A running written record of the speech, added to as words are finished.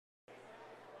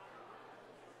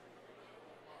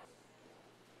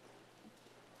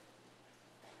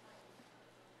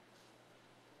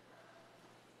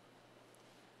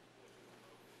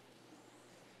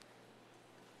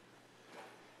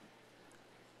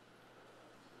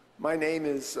My name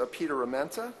is Peter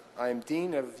Ramenta. I am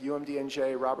Dean of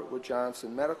UMDNJ Robert Wood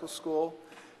Johnson Medical School,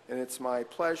 and it's my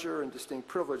pleasure and distinct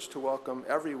privilege to welcome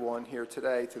everyone here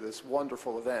today to this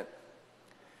wonderful event.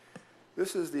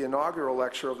 This is the inaugural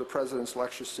lecture of the President's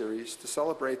Lecture Series to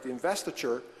celebrate the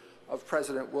investiture of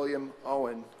President William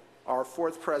Owen, our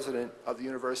fourth President of the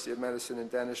University of Medicine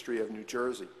and Dentistry of New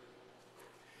Jersey.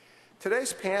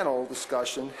 Today's panel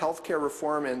discussion, Healthcare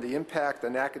Reform and the Impact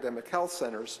on Academic Health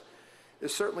Centers,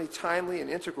 is certainly timely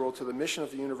and integral to the mission of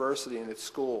the university and its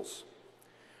schools.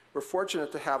 We're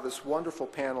fortunate to have this wonderful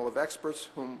panel of experts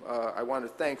whom I want to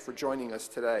thank for joining us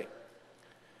today.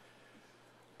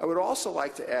 I would also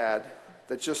like to add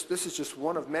that this is just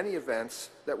one of many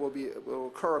events that will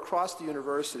occur across the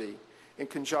university in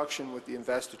conjunction with the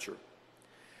investiture.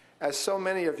 As so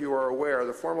many of you are aware,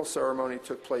 the formal ceremony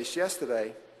took place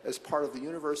yesterday as part of the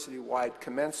university-wide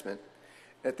commencement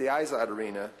at the Izod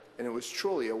Arena, and it was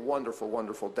truly a wonderful,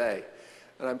 wonderful day.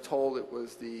 And I'm told it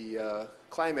was the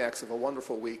climax of a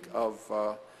wonderful week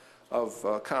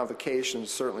of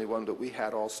convocations, certainly one that we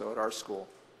had also at our school.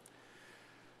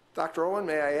 Dr. Owen,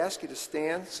 may I ask you to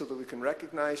stand so that we can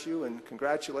recognize you and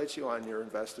congratulate you on your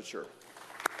investiture.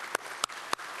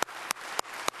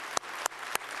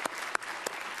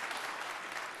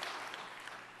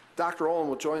 Dr. Owen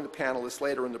will join the panelists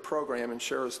later in the program and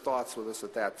share his thoughts with us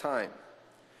at that time.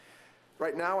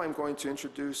 Right now, I'm going to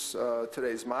introduce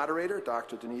today's moderator,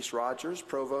 Dr. Denise Rodgers,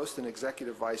 Provost and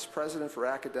Executive Vice President for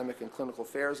Academic and Clinical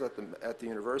Affairs at the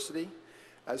university,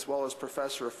 as well as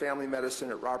Professor of Family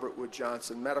Medicine at Robert Wood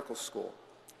Johnson Medical School.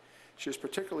 She is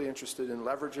particularly interested in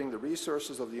leveraging the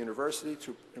resources of the university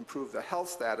to improve the health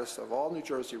status of all New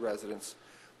Jersey residents,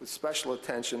 with special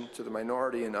attention to the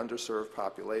minority and underserved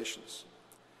populations.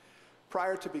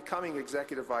 Prior to becoming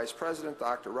Executive Vice President,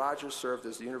 Dr. Rodgers served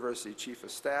as the University Chief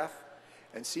of Staff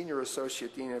and Senior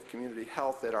Associate Dean of Community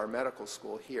Health at our medical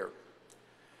school here.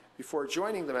 Before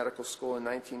joining the medical school in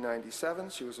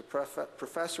 1997, she was a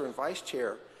professor and vice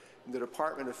chair in the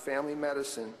Department of Family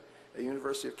Medicine at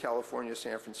University of California,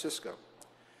 San Francisco.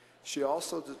 She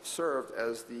also served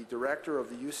as the director of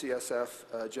the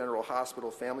UCSF General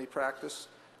Hospital Family Practice,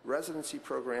 Residency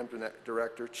Program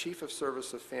Director, Chief of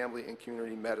Service of Family and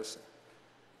Community Medicine.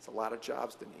 It's a lot of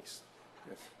jobs, Denise.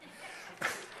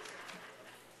 Yes.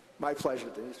 My pleasure,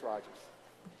 Denise Rodgers.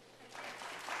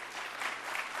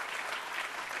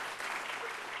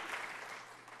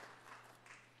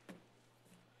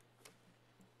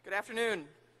 Good afternoon.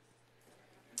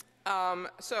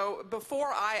 So before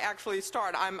I actually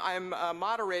start, I'm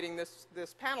moderating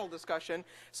this panel discussion,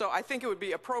 so I think it would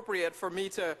be appropriate for me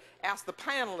to ask the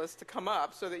panelists to come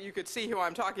up so that you could see who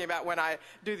I'm talking about when I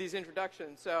do these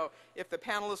introductions. So if the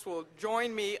panelists will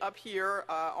join me up here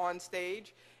on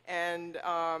stage, and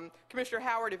Commissioner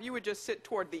Howard, if you would just sit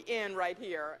toward the end right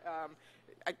here.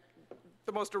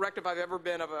 The most directive I've ever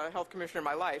been of a health commissioner in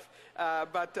my life, and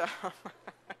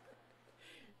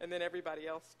then everybody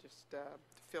else just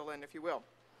fill in, if you will.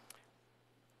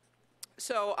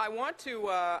 So I want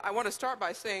to start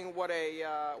by saying what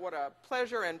a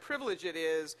pleasure and privilege it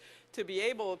is to be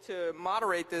able to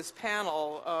moderate this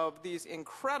panel of these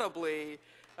incredibly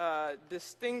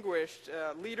distinguished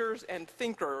leaders and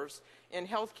thinkers in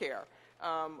healthcare.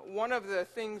 One of the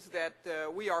things that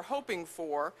we are hoping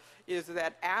for is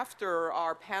that after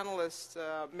our panelists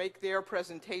make their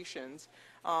presentations,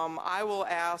 I will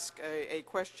ask a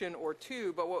question or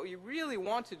two, but what we really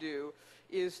want to do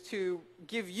is to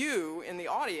give you in the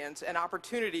audience an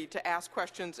opportunity to ask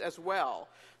questions as well.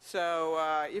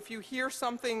 So if you hear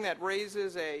something that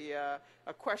raises a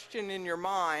question in your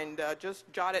mind,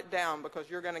 just jot it down, because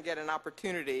you're going to get an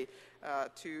opportunity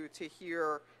to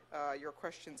hear your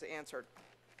questions answered.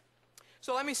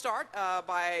 So let me start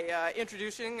by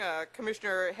introducing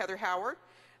Commissioner Heather Howard.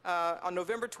 On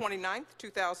November 29th,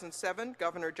 2007,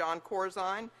 Governor John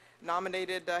Corzine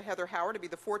nominated Heather Howard to be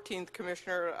the 14th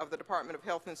Commissioner of the Department of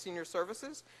Health and Senior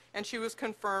Services, and she was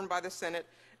confirmed by the Senate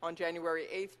on January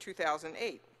 8th,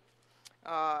 2008.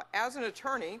 As an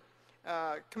attorney,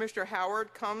 Commissioner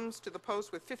Howard comes to the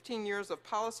post with 15 years of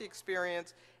policy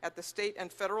experience at the state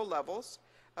and federal levels.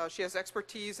 She has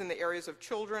expertise in the areas of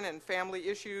children and family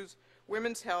issues,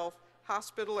 women's health,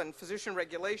 hospital and physician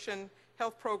regulation,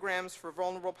 health programs for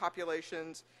vulnerable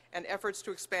populations, and efforts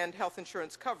to expand health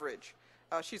insurance coverage.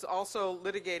 She's also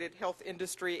litigated health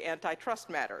industry antitrust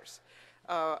matters.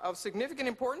 Of significant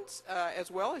importance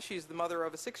as well, as she's the mother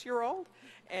of a 6-year-old,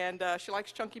 and she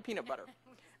likes chunky peanut butter.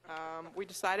 We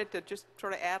decided to just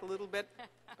sort of add a little bit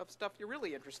of stuff you're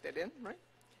really interested in, right,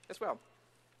 as well.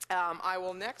 I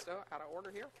will next, out of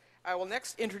order here, I will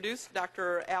next introduce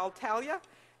Dr. Al Tallia.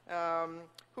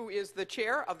 who is the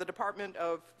chair of the Department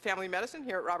of Family Medicine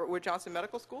here at Robert Wood Johnson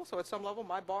Medical School, so at some level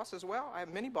my boss as well. I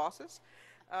have many bosses.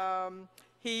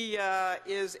 He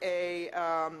is a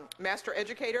master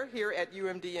educator here at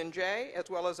UMDNJ, as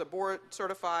well as a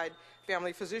board-certified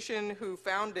family physician who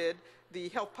founded the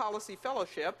Health Policy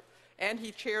Fellowship, and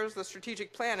he chairs the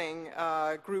strategic planning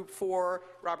group for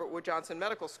Robert Wood Johnson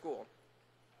Medical School.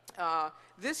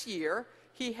 This year,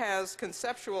 he has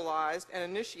conceptualized and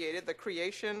initiated the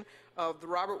creation of the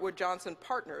Robert Wood Johnson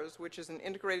Partners, which is an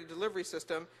integrated delivery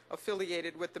system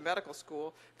affiliated with the medical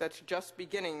school that's just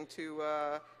beginning to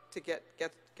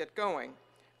get going.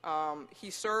 He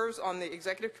serves on the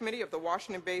executive committee of the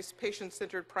Washington-based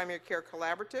Patient-Centered Primary Care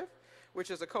Collaborative, which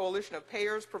is a coalition of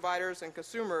payers, providers, and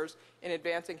consumers in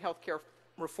advancing healthcare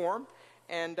reform.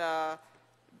 And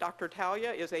Dr.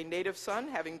 Tallia is a native son,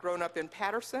 having grown up in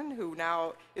Patterson, who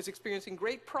now is experiencing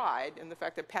great pride in the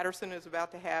fact that Patterson is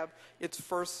about to have its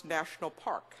first national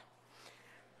park.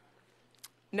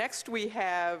 Next, we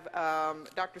have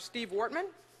Dr. Steve Wartman.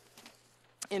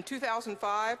 In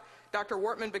 2005, Dr.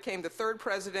 Wartman became the third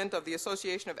president of the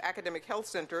Association of Academic Health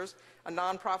Centers, a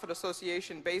nonprofit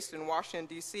association based in Washington,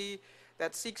 D.C.,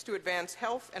 that seeks to advance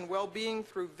health and well-being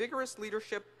through vigorous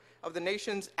leadership of the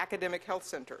nation's academic health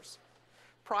centers.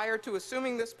 Prior to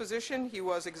assuming this position, he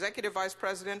was Executive Vice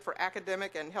President for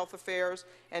Academic and Health Affairs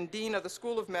and Dean of the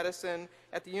School of Medicine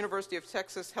at the University of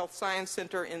Texas Health Science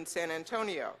Center in San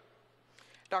Antonio.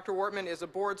 Dr. Wartman is a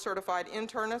board-certified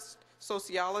internist,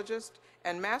 sociologist,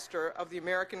 and master of the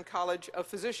American College of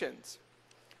Physicians.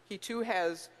 He too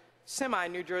has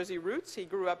semi-New Jersey roots. He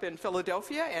grew up in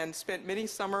Philadelphia and spent many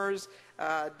summers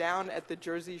down at the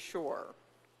Jersey Shore.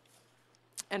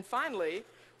 And finally,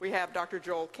 we have Dr.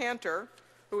 Joel Cantor,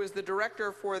 who is the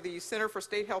director for the Center for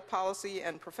State Health Policy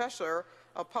and professor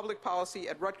of public policy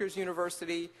at Rutgers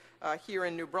University here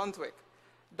in New Brunswick.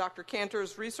 Dr.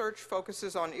 Cantor's research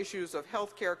focuses on issues of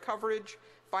healthcare coverage,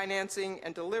 financing,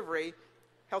 and delivery,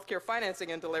 healthcare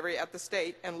financing and delivery at the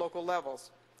state and local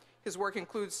levels. His work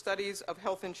includes studies of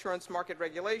health insurance market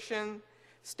regulation,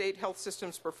 state health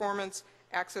systems performance,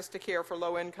 access to care for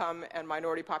low-income and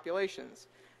minority populations.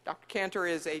 Dr. Cantor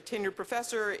is a tenured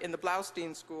professor in the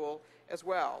Blaustein School as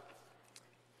well.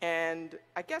 And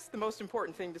I guess the most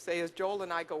important thing to say is Joel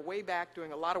and I go way back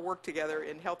doing a lot of work together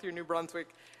in Healthier New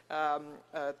Brunswick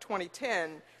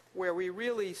 2010, where we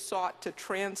really sought to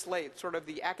translate sort of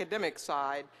the academic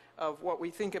side of what we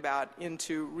think about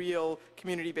into real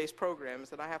community-based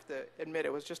programs. And I have to admit,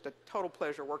 it was just a total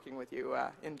pleasure working with you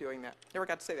in doing that. Never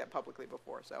got to say that publicly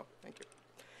before, so thank you.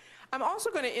 I'm also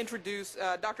going to introduce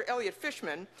Dr. Elliot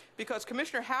Fishman, because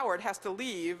Commissioner Howard has to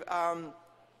leave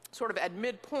sort of at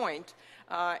midpoint,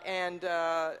 and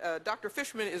Dr.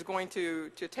 Fishman is going to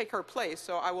take her place,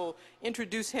 so I will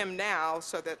introduce him now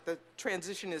so that the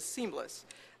transition is seamless.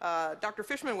 Dr.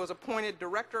 Fishman was appointed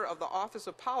Director of the Office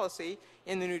of Policy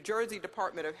in the New Jersey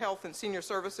Department of Health and Senior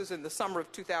Services in the summer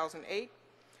of 2008.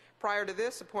 Prior to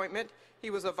this appointment, he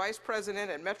was a Vice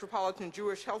President at Metropolitan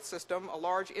Jewish Health System, a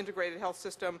large integrated health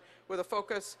system with a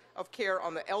focus of care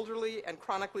on the elderly and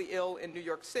chronically ill in New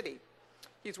York City.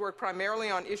 He's worked primarily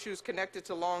on issues connected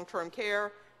to long-term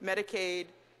care, Medicaid,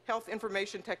 health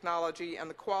information technology, and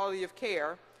the quality of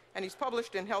care, and he's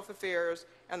published in Health Affairs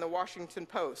and the Washington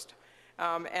Post.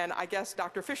 And I guess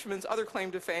Dr. Fishman's other claim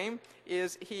to fame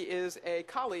is he is a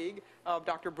colleague of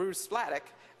Dr. Bruce Sladek,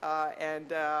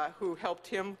 and who helped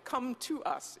him come to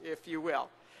us, if you will.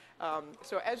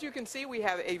 So as you can see, we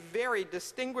have a very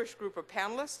distinguished group of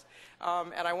panelists,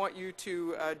 and I want you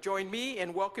to join me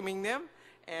in welcoming them,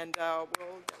 and we'll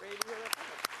get ready to hear their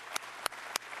comments.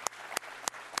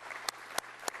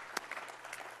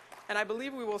 And I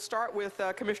believe we will start with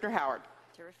Commissioner Howard.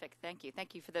 Terrific. Thank you.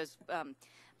 Thank you for those.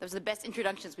 Those are the best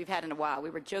introductions we've had in a while. We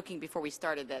were joking before we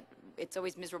started that it's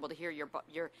always miserable to hear your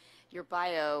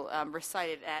bio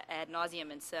recited ad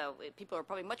nauseum, and so people are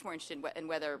probably much more interested in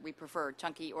whether we prefer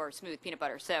chunky or smooth peanut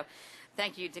butter. So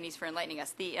thank you, Denise, for enlightening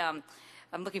us.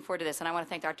 I'm looking forward to this, and I want to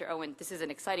thank Dr. Owen. This is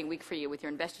an exciting week for you with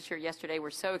your investiture yesterday.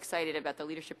 We're so excited about the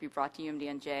leadership you brought to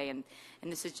UMDNJ, and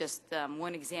this is just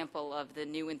one example of the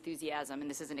new enthusiasm, and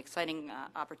this is an exciting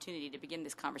opportunity to begin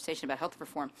this conversation about health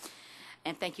reform.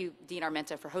 And thank you, Dean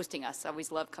Armenta, for hosting us. I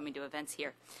always love coming to events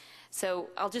here. So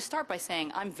I'll just start by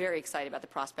saying I'm very excited about the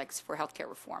prospects for healthcare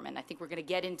reform, and I think we're going to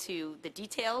get into the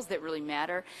details that really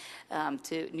matter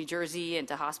to New Jersey and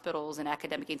to hospitals and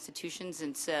academic institutions.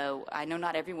 And so I know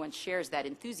not everyone shares that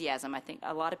enthusiasm. I think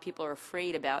a lot of people are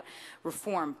afraid about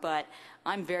reform, but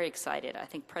I'm very excited. I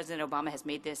think President Obama has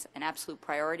made this an absolute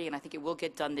priority, and I think it will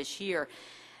get done this year.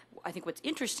 I think what's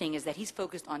interesting is that he's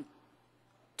focused on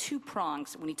two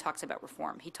prongs when he talks about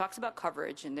reform. He talks about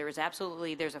coverage, and there's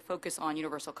a focus on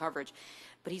universal coverage,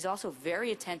 but he's also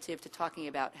very attentive to talking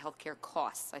about healthcare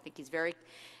costs. I think he's very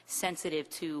sensitive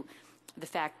to the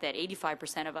fact that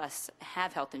 85% of us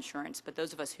have health insurance, but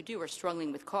those of us who do are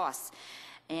struggling with costs,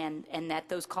 and that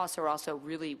those costs are also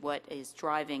really what is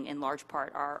driving, in large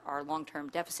part, our long-term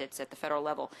deficits at the federal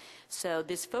level. So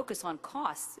this focus on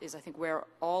costs is, I think, where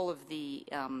all of the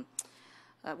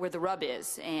where the rub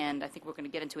is, and I think we're going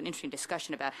to get into an interesting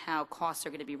discussion about how costs are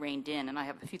going to be reined in, and I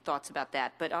have a few thoughts about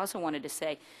that. But I also wanted to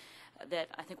say that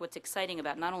I think what's exciting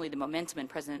about not only the momentum in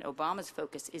President Obama's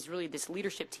focus is really this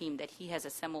leadership team that he has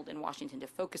assembled in Washington to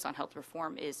focus on health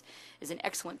reform is an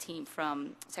excellent team,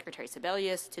 from Secretary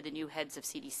Sebelius to the new heads of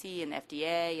CDC and the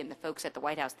FDA and the folks at the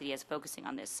White House that he has focusing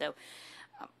on this. So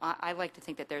I like to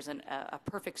think that there's a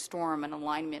perfect storm and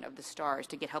alignment of the stars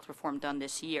to get health reform done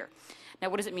this year. Now,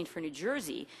 what does it mean for New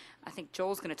Jersey? I think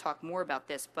Joel's going to talk more about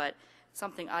this, but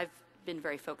something I've been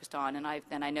very focused on, and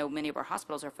I know many of our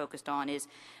hospitals are focused on, is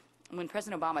when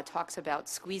President Obama talks about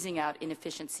squeezing out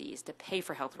inefficiencies to pay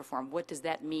for health reform, what does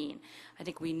that mean? I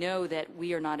think we know that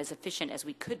we are not as efficient as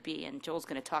we could be, and Joel's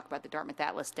going to talk about the Dartmouth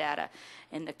Atlas data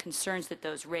and the concerns that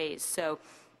those raise. So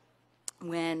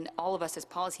when all of us as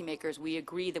policymakers, we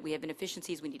agree that we have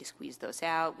inefficiencies, we need to squeeze those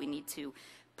out, we need to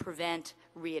prevent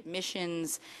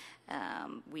readmissions,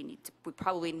 we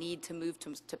probably need to move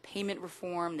to payment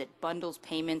reform that bundles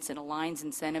payments and aligns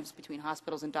incentives between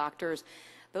hospitals and doctors.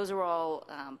 Those are all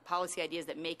policy ideas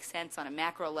that make sense on a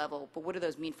macro level, but what do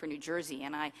those mean for New Jersey?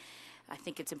 And I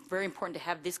think it's very important to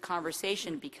have this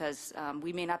conversation because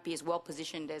we may not be as well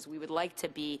positioned as we would like to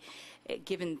be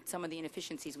given some of the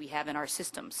inefficiencies we have in our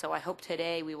systems. So I hope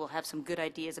today we will have some good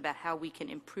ideas about how we can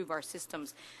improve our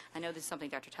systems. I know this is something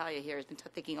Dr. Tallia here has been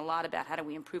thinking a lot about, how do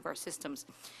we improve our systems.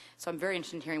 So I'm very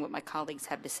interested in hearing what my colleagues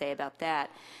have to say about that.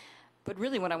 But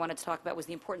really what I wanted to talk about was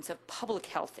the importance of public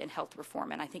health and health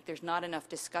reform, and I think there's not enough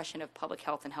discussion of public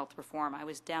health and health reform. I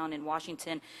was down in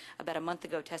Washington about a month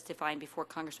ago testifying before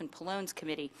Congressman Pallone's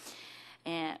committee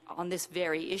on this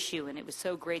very issue, and it was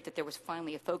so great that there was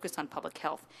finally a focus on public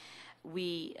health.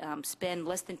 We spend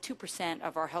less than 2%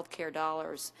 of our health care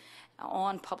dollars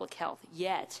on public health,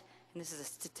 yet, and this is a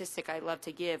statistic I love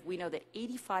to give, we know that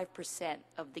 85%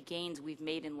 of the gains we've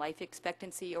made in life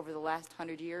expectancy over the last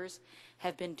 100 years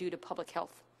have been due to public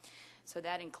health. So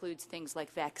that includes things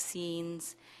like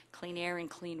vaccines, clean air and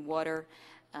clean water,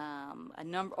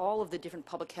 all of the different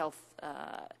public health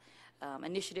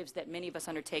initiatives that many of us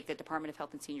undertake, the Department of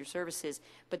Health and Senior Services,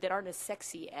 but that aren't as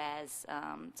sexy as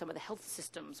some of the health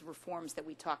systems reforms that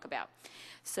we talk about.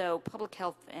 So public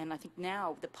health, and I think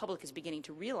now the public is beginning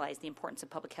to realize the importance of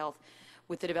public health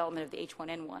with the development of the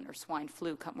H1N1, or swine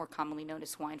flu, more commonly known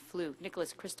as swine flu.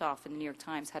 Nicholas Kristof in the New York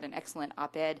Times had an excellent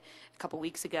op-ed a couple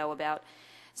weeks ago about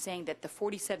saying that the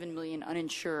 47 million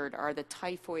uninsured are the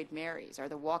typhoid Marys, are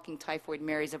the walking typhoid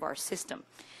Marys of our system.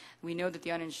 We know that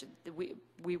the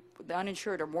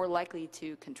uninsured are more likely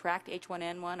to contract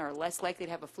H1N1, or less likely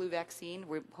to have a flu vaccine.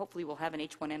 Hopefully we'll have an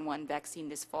H1N1 vaccine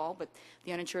this fall, but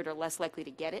the uninsured are less likely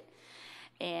to get it.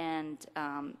 And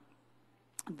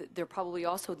they're probably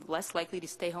also less likely to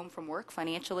stay home from work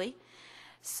financially.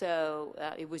 So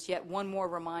it was yet one more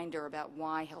reminder about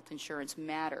why health insurance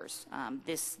matters,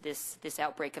 this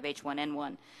outbreak of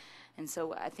H1N1. And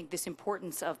so I think this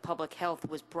importance of public health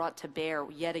was brought to bear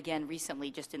yet again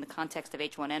recently, just in the context of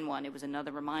H1N1. It was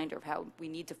another reminder of how we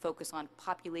need to focus on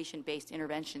population-based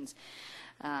interventions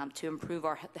to improve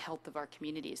the health of our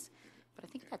communities. But I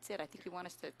think that's it. I think you want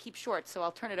us to keep short, so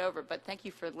I'll turn it over. But thank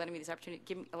you for letting me this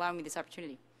opportunity, allowing me this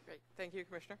opportunity. Great. Thank you,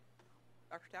 Commissioner.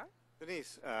 Dr. Tallia?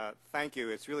 Denise, thank you.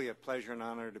 It's really a pleasure and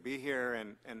honor to be here.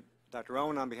 And Dr.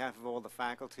 Owen, on behalf of all the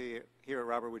faculty here at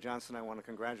Robert Wood Johnson, I want to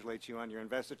congratulate you on your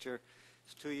investiture.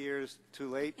 It's 2 years too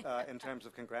late in terms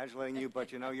of congratulating you,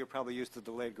 but you know you're probably used to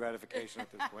delayed gratification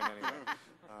at this point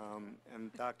anyway.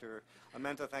 And Dr.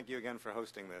 Amenta, thank you again for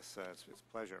hosting this. It's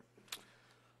a pleasure.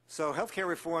 So healthcare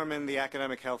reform in the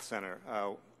Academic Health Center.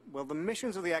 Well, the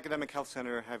missions of the Academic Health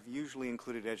Center have usually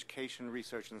included education,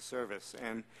 research, and service.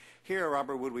 And here at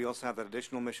Robert Wood, we also have that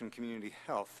additional mission, community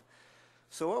health.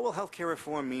 So what will healthcare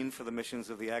reform mean for the missions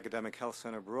of the Academic Health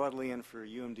Center broadly and for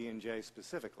UMDNJ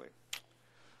specifically?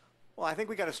 Well, I think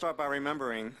we've got to start by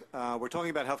remembering we're talking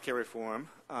about healthcare reform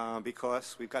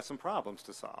because we've got some problems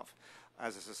to solve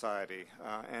as a society.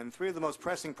 And three of the most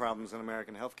pressing problems in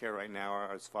American healthcare right now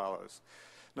are as follows.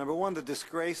 Number one, the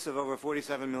disgrace of over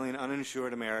 47 million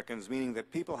uninsured Americans, meaning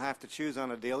that people have to choose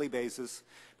on a daily basis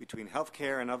between health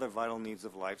care and other vital needs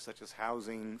of life, such as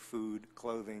housing, food,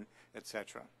 clothing,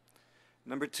 etc.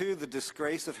 Number two, the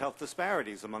disgrace of health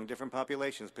disparities among different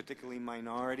populations, particularly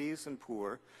minorities and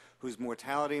poor, whose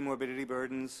mortality and morbidity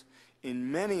burdens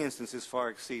in many instances far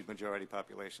exceed majority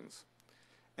populations.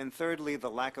 And thirdly, the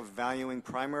lack of valuing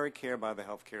primary care by the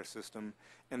healthcare system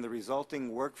and the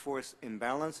resulting workforce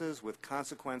imbalances with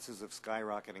consequences of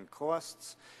skyrocketing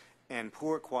costs and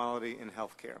poor quality in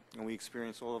healthcare. And we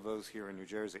experience all of those here in New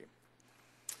Jersey.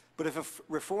 But if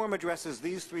reform addresses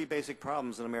these three basic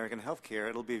problems in American healthcare,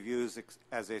 it'll be viewed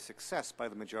as a success by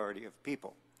the majority of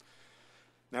people.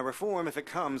 Now, reform, if it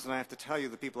comes, and I have to tell you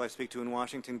the people I speak to in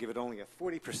Washington give it only a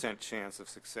 40% chance of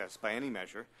success by any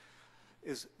measure,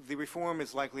 the reform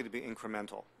is likely to be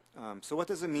incremental. So what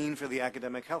does it mean for the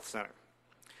academic health center?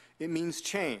 It means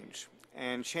change,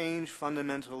 and change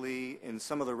fundamentally in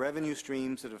some of the revenue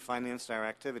streams that have financed our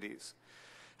activities.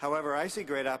 However, I see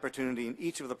great opportunity in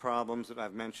each of the problems that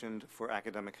I've mentioned for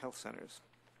academic health centers.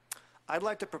 I'd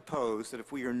like to propose that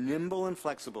if we are nimble and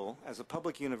flexible as a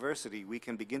public university, we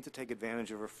can begin to take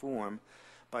advantage of reform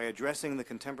by addressing the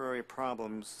contemporary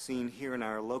problems seen here in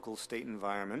our local state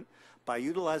environment by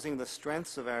utilizing the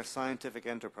strengths of our scientific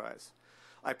enterprise.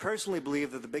 I personally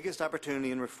believe that the biggest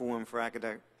opportunity in reform for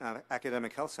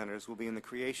academic health centers will be in the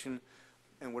creation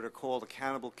and what are called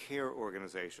accountable care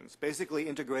organizations, basically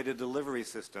integrated delivery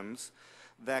systems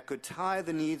that could tie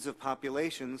the needs of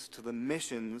populations to the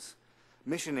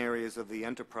mission areas of the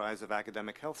enterprise of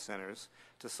academic health centers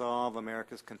to solve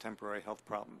America's contemporary health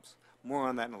problems. More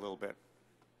on that in a little bit.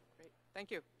 Great. Thank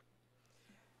you.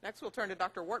 Next, we'll turn to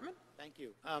Dr. Wartman. Thank you.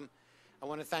 I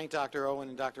want to thank Dr. Owen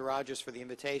and Dr. Rodgers for the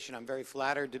invitation. I'm very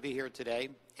flattered to be here today,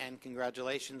 and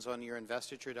congratulations on your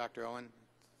investiture, Dr. Owen.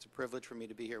 It's a privilege for me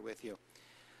to be here with you.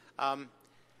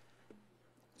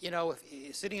 You know,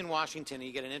 sitting in Washington,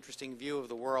 you get an interesting view of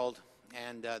the world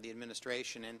and the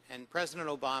administration, and President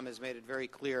Obama has made it very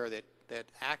clear that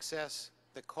access,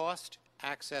 the cost,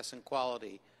 access, and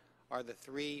quality are the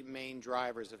three main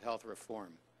drivers of health reform,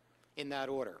 in that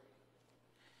order.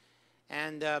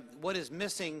 And what is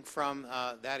missing from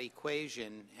that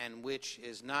equation, and which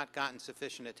has not gotten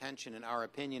sufficient attention in our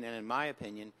opinion and in my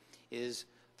opinion, is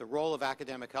the role of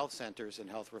academic health centers in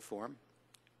health reform.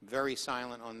 Very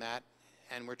silent on that,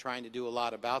 and we're trying to do a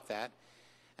lot about that.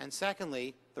 And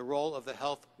secondly, the role of the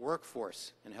health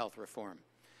workforce in health reform.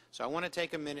 So I want to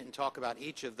take a minute and talk about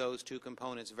each of those two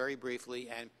components very briefly,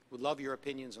 and would love your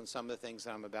opinions on some of the things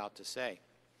that I'm about to say.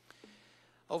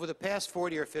 Over the past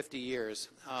 40 or 50 years,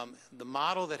 the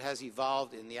model that has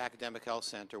evolved in the academic health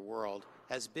center world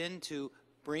has been to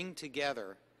bring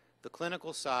together the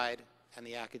clinical side and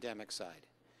the academic side,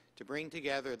 to bring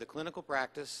together the clinical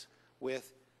practice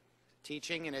with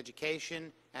teaching and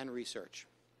education and research.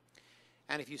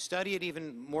 And if you study it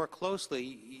even more closely,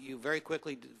 you very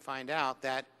quickly find out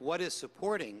that what is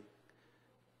supporting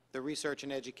the research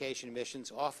and education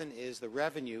missions often is the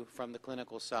revenue from the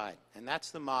clinical side. And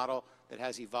that's the model that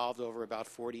has evolved over about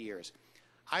 40 years.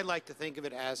 I like to think of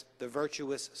it as the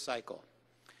virtuous cycle,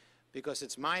 because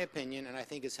it's my opinion, and I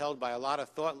think is held by a lot of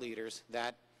thought leaders,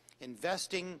 that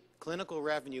investing clinical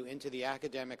revenue into the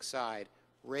academic side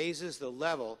raises the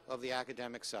level of the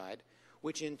academic side,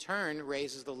 which in turn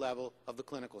raises the level of the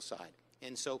clinical side,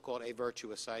 in so-called a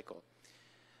virtuous cycle.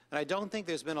 And I don't think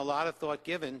there's been a lot of thought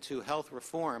given to health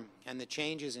reform and the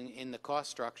changes in the cost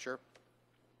structure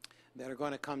that are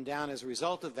going to come down as a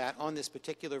result of that on this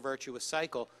particular virtuous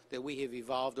cycle that we have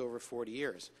evolved over 40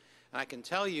 years. And I can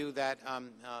tell you that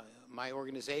my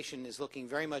organization is looking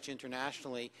very much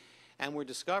internationally, and we're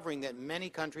discovering that many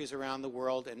countries around the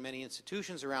world and many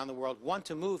institutions around the world want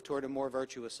to move toward a more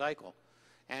virtuous cycle.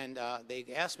 And they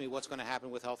asked me what's going to happen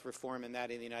with health reform in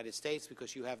the United States,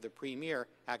 because you have the premier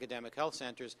academic health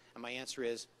centers, and my answer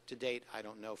is, to date, I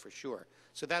don't know for sure.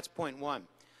 So that's point one.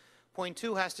 Point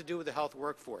two has to do with the health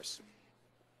workforce.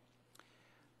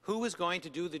 Who is going to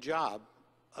do the job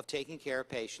of taking care of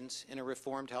patients in a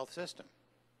reformed health system?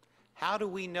 How do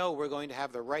we know we're going to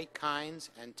have the right kinds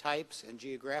and types and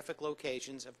geographic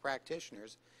locations of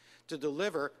practitioners to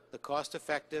deliver the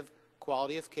cost-effective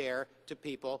quality of care to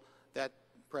people that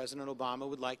President Obama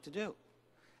would like to do?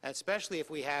 And especially if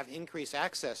we have increased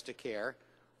access to care,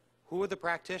 who are the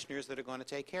practitioners that are going to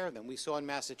take care of them? We saw in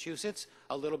Massachusetts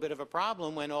a little bit of a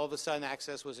problem when all of a sudden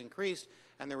access was increased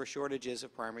and there were shortages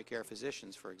of primary care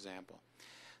physicians, for example.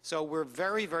 So we're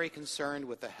very, very concerned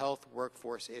with the health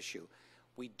workforce issue.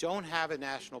 We don't have a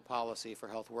national policy for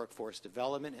health workforce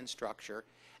development and structure,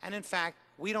 and in fact,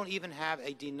 we don't even have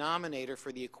a denominator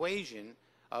for the equation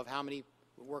of how many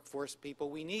workforce people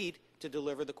we need to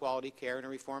deliver the quality care in a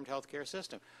reformed health care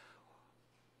system.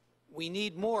 We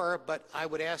need more, but I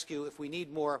would ask you, if we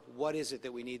need more, what is it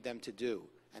that we need them to do?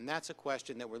 And that's a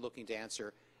question that we're looking to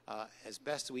answer as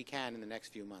best we can in the next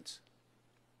few months.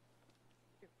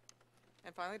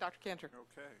 And finally, Dr. Cantor.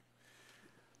 Okay.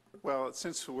 Well,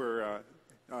 since we're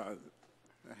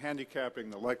handicapping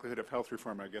the likelihood of health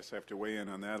reform, I guess I have to weigh in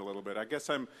on that a little bit. I guess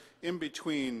I'm in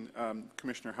between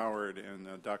Commissioner Howard and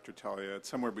Dr. Tallia. It's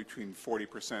somewhere between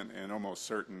 40% and almost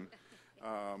certain.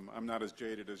 I'm not as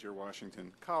jaded as your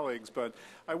Washington colleagues, but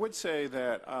I would say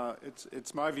that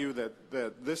it's my view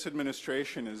that this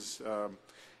administration is,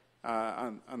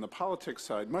 on the politics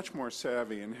side, much more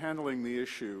savvy in handling the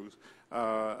issues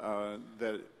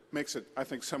that makes it, I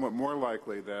think, somewhat more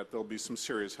likely that there'll be some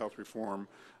serious health reform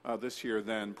this year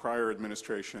than prior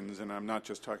administrations, and I'm not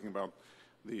just talking about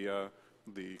the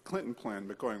Clinton plan,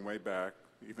 but going way back,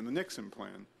 even the Nixon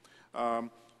plan.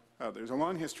 There's a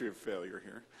long history of failure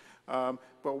here.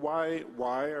 But why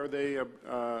are they,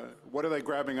 what are they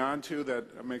grabbing onto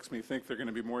that makes me think they're going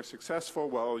to be more successful?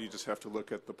 Well, you just have to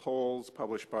look at the polls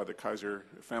published by the Kaiser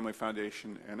Family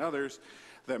Foundation and others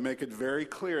that make it very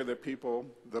clear that people,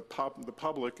 the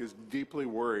public is deeply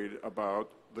worried about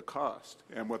the cost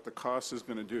and what the cost is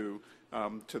going to do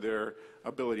to their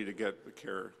ability to get the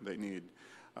care they need.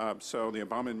 So the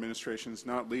Obama administration is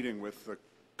not leading with the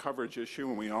coverage issue,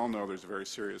 and we all know there's a very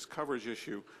serious coverage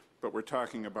issue, but we're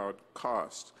talking about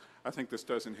cost. I think this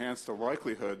does enhance the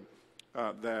likelihood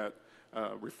that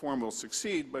reform will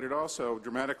succeed, but it also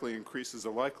dramatically increases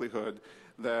the likelihood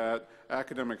that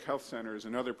academic health centers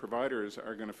and other providers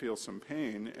are going to feel some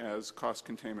pain as cost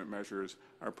containment measures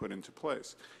are put into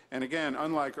place. And again,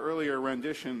 unlike earlier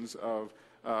renditions of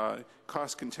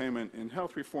cost containment in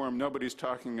health reform, nobody's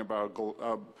talking about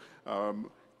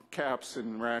caps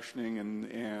and rationing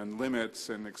and limits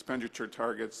and expenditure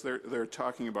targets. They're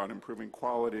talking about improving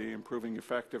quality, improving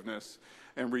effectiveness,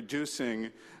 and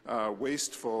reducing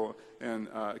wasteful and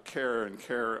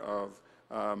care of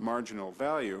marginal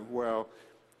value. Well,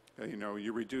 you know,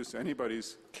 you reduce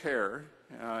anybody's care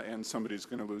and somebody's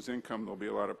going to lose income, there'll be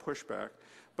a lot of pushback.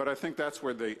 But I think that's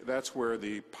where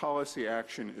the policy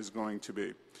action is going to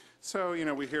be. So, you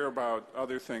know, we hear about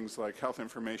other things like health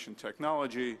information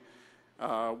technology,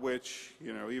 which,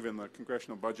 you know, even the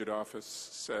Congressional Budget Office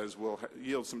says will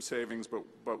yield some savings, but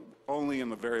only in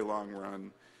the very long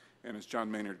run. And as John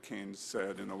Maynard Keynes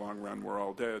said, in the long run, we're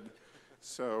all dead.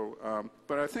 So,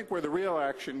 but I think where the real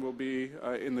action will be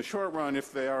in the short run,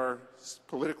 if they are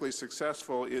politically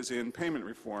successful, is in payment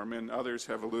reform, and others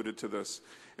have alluded to this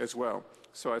as well.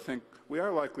 So I think we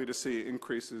are likely to see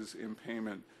increases in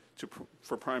payment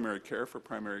for primary care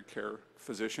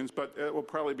physicians, but it will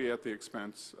probably be at the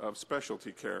expense of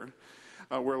specialty care.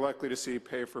 We're likely to see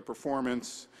pay for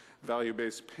performance,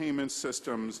 value-based payment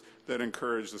systems that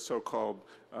encourage the so-called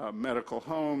medical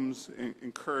homes,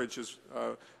 encourages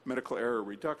medical error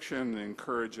reduction,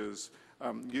 encourages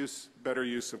better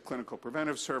use of clinical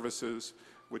preventive services,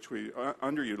 which we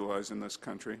underutilize in this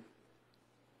country.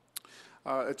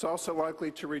 It's also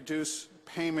likely to reduce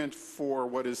payment for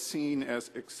what is seen as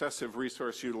excessive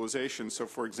resource utilization. So,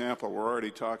 for example, we're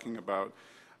already talking about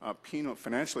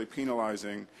financially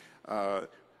penalizing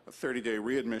 30-day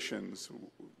readmissions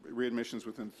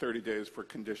within 30 days for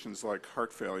conditions like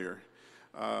heart failure.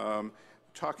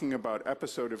 Talking about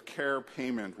episode of care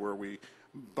payment, where we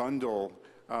bundle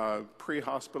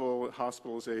pre-hospital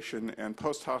hospitalization and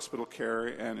post-hospital care,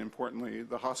 and importantly,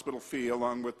 the hospital fee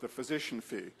along with the physician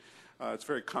fee. It's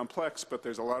very complex, but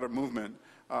there's a lot of movement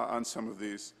on some of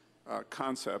these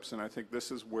concepts, and I think this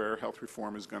is where health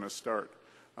reform is going to start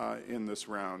in this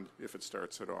round, if it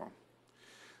starts at all.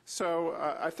 So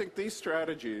I think these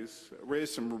strategies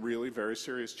raise some really very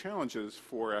serious challenges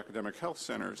for academic health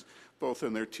centers, both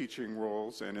in their teaching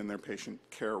roles and in their patient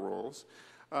care roles.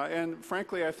 And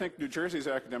frankly, I think New Jersey's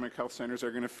academic health centers are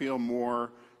going to feel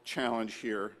more challenge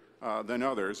here than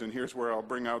others. And here's where I'll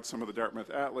bring out some of the Dartmouth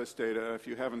Atlas data. If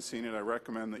you haven't seen it, I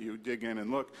recommend that you dig in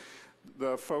and look.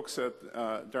 The folks at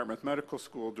Dartmouth Medical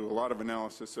School do a lot of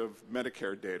analysis of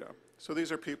Medicare data. So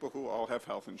these are people who all have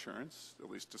health insurance, at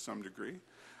least to some degree.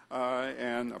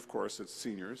 And of course, it's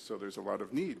seniors, so there's a lot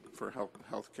of need for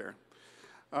health care.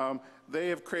 They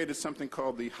have created something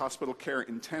called the Hospital Care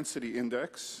Intensity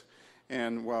Index.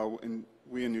 And while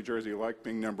we in New Jersey like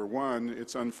being #1,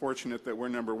 it's unfortunate that we're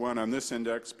 #1 on this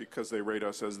index because they rate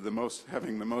us as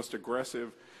having the most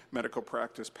aggressive medical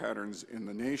practice patterns in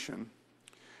the nation.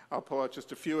 I'll pull out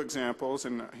just a few examples,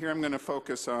 and here I'm going to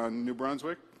focus on New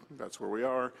Brunswick, that's where we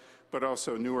are, but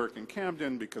also Newark and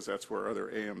Camden because that's where other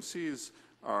AMCs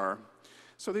are.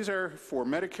 So these are for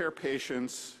Medicare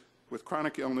patients with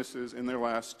chronic illnesses in their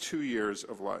last 2 years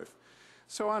of life.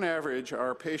 So on average,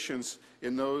 our patients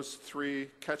in those 3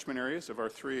 catchment areas of our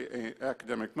 3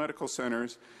 academic medical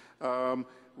centers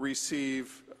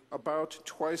receive about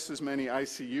twice as many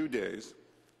ICU days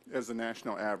as the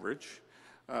national average,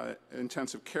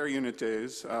 intensive care unit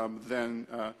days than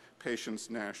patients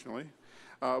nationally.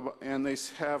 And they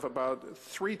have about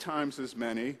 3 times as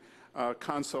many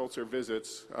consults or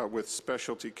visits with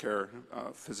specialty care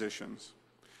physicians.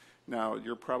 Now,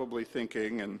 you're probably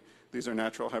thinking, and these are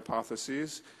natural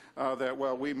hypotheses, that,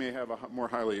 well, we may have a more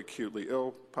highly acutely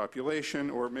ill population,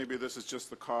 or maybe this is just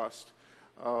the cost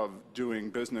of doing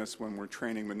business when we're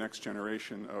training the next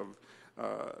generation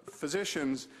of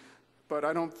physicians. But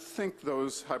I don't think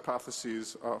those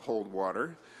hypotheses hold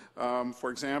water. For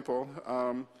example,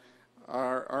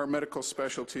 our medical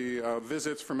specialty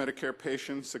visits for Medicare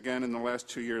patients, again, in the last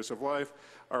 2 years of life,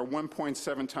 are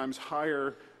 1.7 times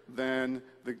higher than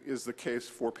is the case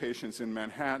for patients in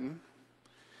Manhattan,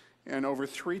 and over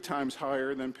 3 times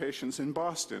higher than patients in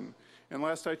Boston. And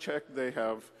last I checked, they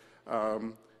have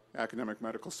academic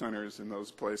medical centers in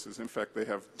those places. In fact, they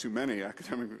have too many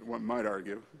academic, one might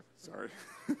argue, sorry,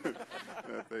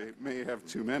 that they may have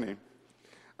too many.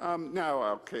 Now,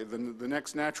 okay, the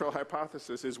next natural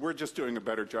hypothesis is we're just doing a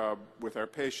better job with our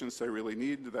patients. They really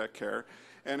need that care.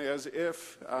 And as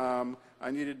if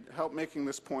I needed help making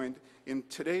this point, in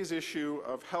today's issue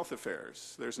of Health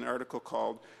Affairs, there's an article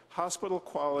called Hospital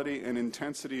Quality and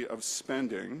Intensity of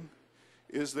Spending.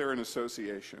 Is there an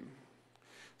association?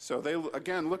 So they,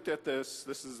 again, looked at this.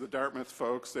 This is the Dartmouth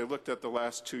folks. They looked at the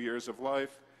last 2 years of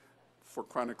life for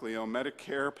chronically ill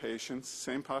Medicare patients,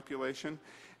 same population,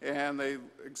 and they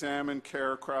examined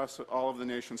care across all of the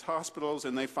nation's hospitals,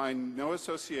 and they find no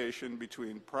association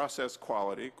between process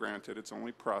quality, granted it's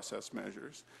only process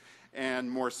measures, and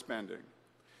more spending,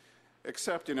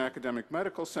 except in academic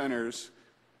medical centers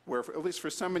where, at least for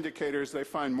some indicators, they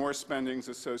find more spendings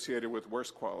associated with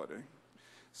worse quality.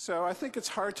 So I think it's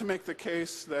hard to make the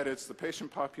case that it's the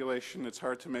patient population. It's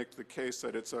hard to make the case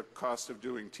that it's a cost of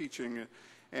doing teaching.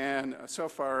 And so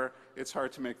far, it's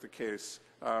hard to make the case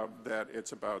that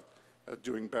it's about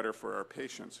doing better for our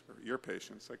patients, or your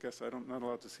patients. I guess I'm not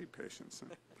allowed to see patients.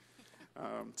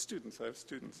 Students, I have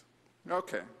students.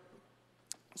 Okay.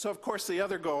 So of course, the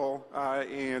other goal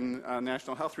in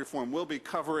national health reform will be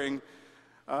covering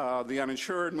the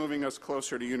uninsured, moving us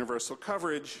closer to universal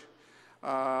coverage.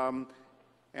 And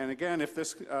again, if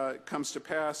this comes to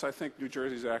pass, I think New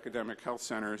Jersey's academic health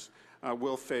centers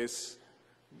will face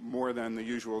more than the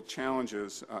usual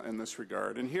challenges in this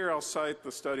regard. And here I'll cite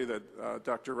the study that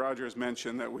Dr. Rodgers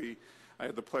mentioned that I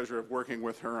had the pleasure of working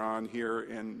with her on here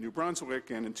in New Brunswick.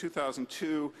 And in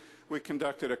 2002, we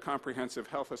conducted a comprehensive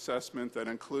health assessment that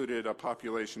included a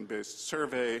population-based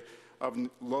survey of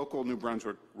local New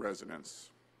Brunswick residents.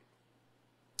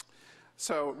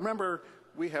 So remember,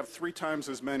 we have 3 times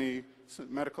as many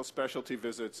medical specialty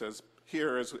visits as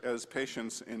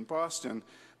patients in Boston.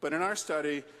 But in our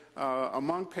study,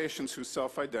 among patients who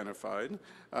self-identified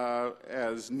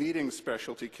as needing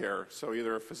specialty care, so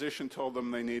either a physician told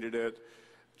them they needed it,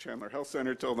 Chandler Health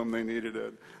Center told them they needed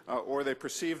it, or they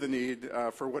perceived the need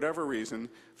for whatever reason,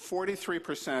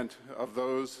 43% of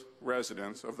those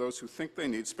residents, of those who think they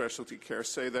need specialty care,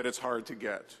 say that it's hard to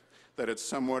get, that it's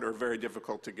somewhat or very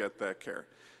difficult to get that care.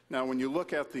 Now, when you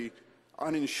look at the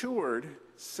uninsured,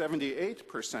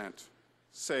 78%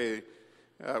 say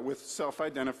with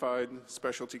self-identified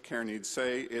specialty care needs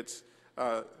say it's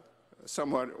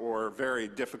somewhat or very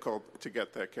difficult to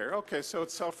get that care. Okay, so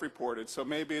it's self-reported, so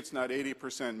maybe it's not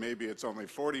 80%, maybe it's only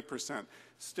 40%.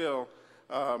 Still,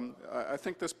 I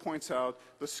think this points out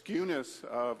the skewness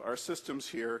of our systems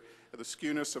here, the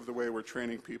skewness of the way we're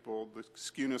training people, the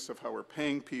skewness of how we're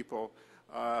paying people,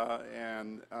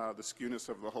 and the skewness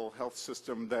of the whole health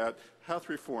system that health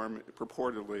reform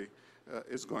purportedly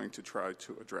is going to try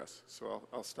to address. So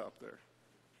I'll stop there.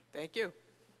 Thank you.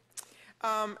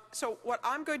 So what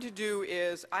I'm going to do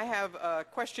is I have a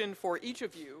question for each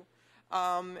of you.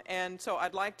 And so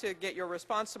I'd like to get your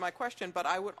response to my question, but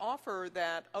I would offer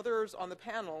that others on the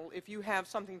panel, if you have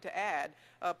something to add,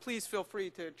 please feel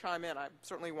free to chime in. I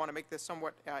certainly want to make this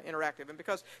somewhat interactive. And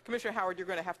because, Commissioner Howard, you're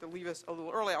going to have to leave us a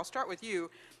little early, I'll start with you.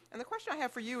 And the question I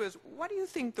have for you is, what do you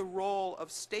think the role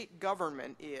of state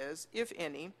government is, if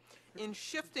any, in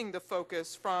shifting the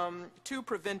focus to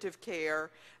preventive care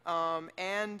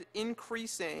and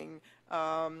increasing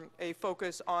a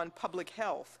focus on public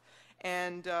health?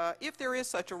 And if there is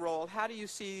such a role, how do you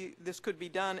see this could be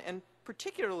done? And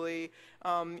particularly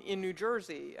in New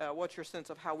Jersey, what's your sense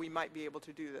of how we might be able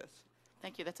to do this?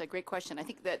 Thank you. That's a great question. I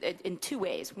think that in 2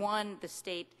 ways. One, the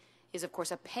state is, of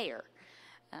course, a payer.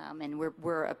 And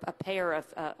we're a payer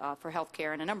for health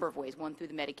care in a number of ways. One, through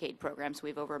the Medicaid program. So we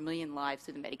have over 1 million lives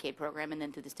through the Medicaid program, and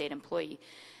then through the state employee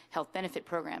health benefit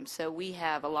program. So we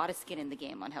have a lot of skin in the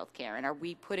game on health care. And are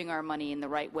we putting our money in the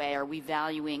right way? Are we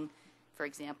valuing, for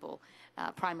example,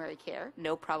 primary care?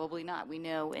 No, probably not. We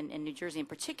know in New Jersey in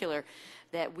particular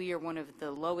that we are one of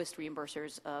the lowest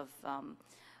reimbursers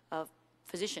of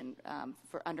physician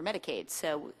under Medicaid.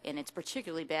 So, and it's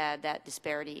particularly bad, that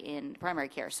disparity in primary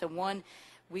care. So one,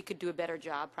 we could do a better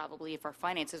job probably if our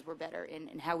finances were better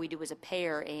in how we do as a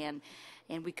payer, and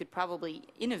we could probably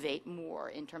innovate more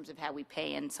in terms of how we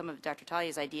pay. And some of Dr.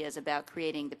 Tallia's ideas about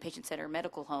creating the patient-centered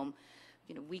medical home,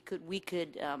 you know, we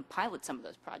could pilot some of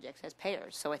those projects as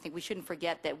payers. So I think we shouldn't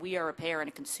forget that we are a payer and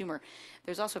a consumer.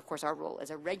 There's also, of course, our role as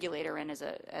a regulator and as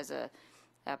a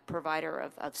provider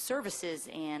of services,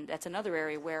 and that's another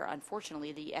area where,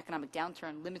 unfortunately, the economic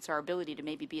downturn limits our ability to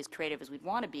maybe be as creative as we'd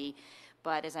want to be.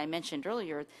 But as I mentioned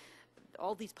earlier,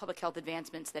 all these public health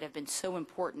advancements that have been so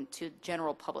important to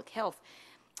general public health,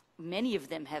 many of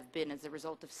them have been as a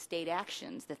result of state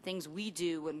actions, the things we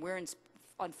do when we're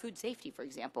on food safety, for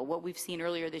example. What we've seen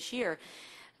earlier this year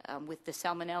with the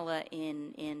salmonella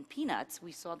in peanuts,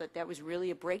 we saw that was really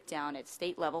a breakdown at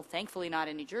state level, thankfully not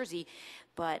in New Jersey,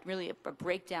 but really a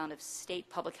breakdown of state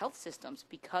public health systems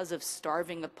because of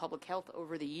starving of public health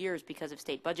over the years because of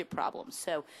state budget problems.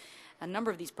 So a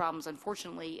number of these problems,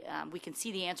 unfortunately, we can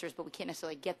see the answers, but we can't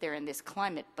necessarily get there in this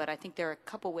climate. But I think there are a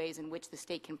couple ways in which the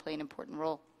state can play an important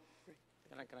role.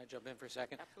 Can I jump in for a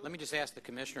second? Absolutely. Let me just ask the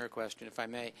Commissioner a question, if I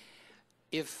may.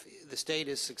 If the state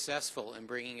is successful in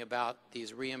bringing about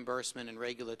these reimbursement and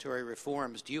regulatory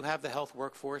reforms, do you have the health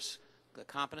workforce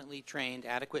competently trained,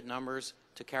 adequate numbers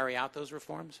to carry out those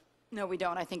reforms? No, we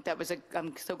don't. I think that was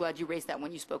I'm so glad you raised that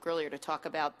when you spoke earlier to talk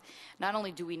about not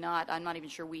only do we not, I'm not even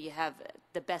sure we have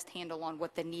the best handle on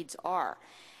what the needs are.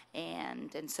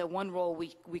 And so one role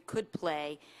we could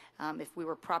play if we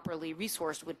were properly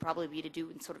resourced would probably be to do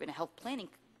in a health planning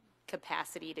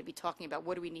capacity, to be talking about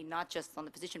what do we need not just on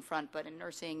the physician front but in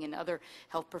nursing and other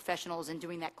health professionals, and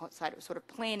doing that sort of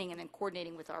planning and then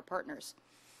coordinating with our partners.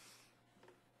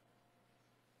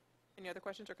 Any other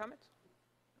questions or comments?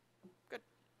 Good.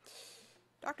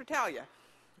 Dr. Tallia,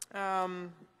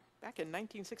 back in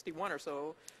 1961 or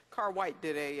so, Carr White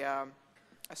did a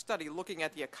study looking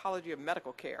at the ecology of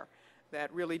medical care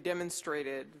that really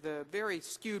demonstrated the very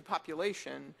skewed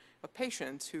population of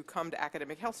patients who come to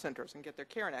academic health centers and get their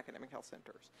care in academic health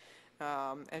centers.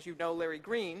 As you know, Larry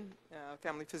Green,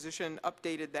 family physician,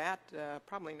 updated that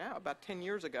probably now about 10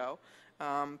 years ago,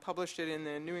 published it in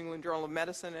the New England Journal of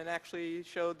Medicine, and actually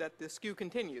showed that the skew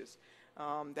continues,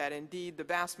 that indeed the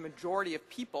vast majority of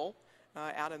people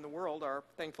out in the world are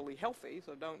thankfully healthy,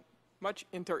 so don't much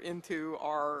enter into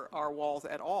our walls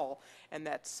at all, and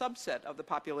that subset of the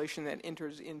population that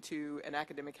enters into an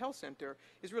academic health center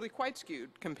is really quite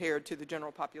skewed compared to the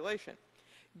general population.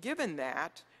 Given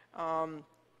that,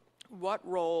 what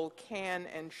role can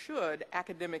and should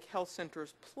academic health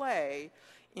centers play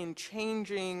in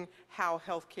changing how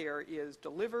health care is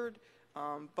delivered,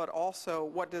 but also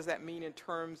what does that mean in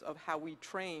terms of how we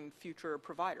train future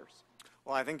providers?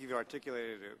 Well, I think you've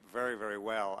articulated it very, very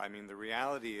well. I mean, the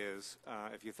reality is,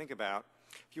 if you think about,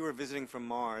 if you were visiting from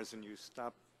Mars and you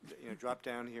dropped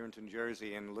down here into New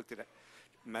Jersey and looked at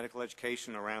medical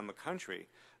education around the country,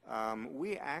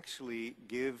 we actually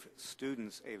give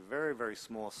students a very, very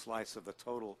small slice of the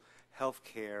total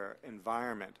healthcare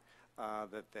environment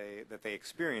that they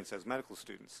experience as medical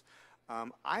students.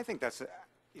 I think that's,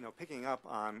 picking up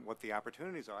on what the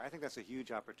opportunities are, I think that's a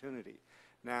huge opportunity.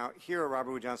 Now, here at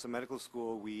Robert Wood Johnson Medical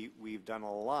School, we've done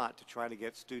a lot to try to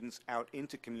get students out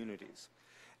into communities.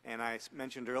 And I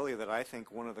mentioned earlier that I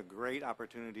think one of the great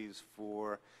opportunities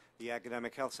for the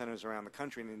academic health centers around the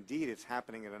country, and indeed it's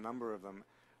happening at a number of them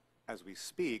as we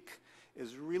speak,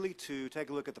 is really to take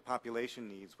a look at the population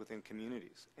needs within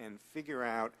communities and figure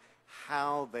out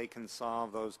how they can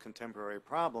solve those contemporary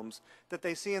problems that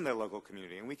they see in their local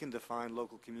community. And we can define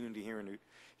local community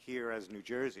here as New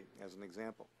Jersey, as an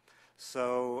example.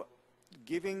 So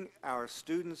giving our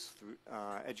students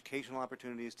educational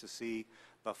opportunities to see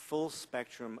the full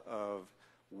spectrum of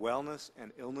wellness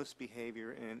and illness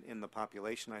behavior in the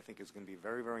population, I think, is going to be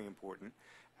very, very important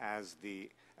as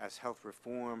health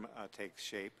reform takes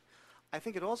shape. I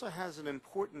think it also has an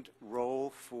important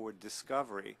role for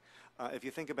discovery. If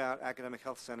you think about academic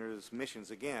health centers'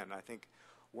 missions, again, I think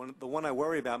the one I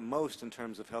worry about most in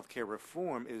terms of healthcare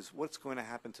reform is what's going to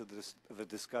happen to the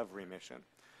discovery mission.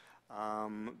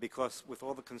 Because with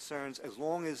all the concerns, as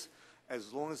long as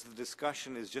the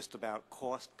discussion is just about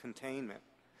cost containment,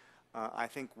 I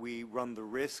think we run the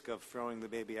risk of throwing the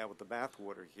baby out with the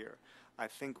bathwater here. I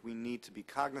think we need to be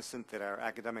cognizant that our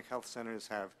academic health centers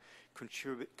have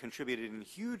contributed in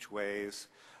huge ways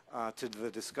to the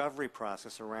discovery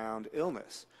process around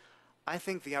illness. I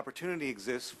think the opportunity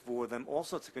exists for them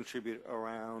also to contribute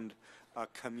around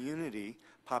community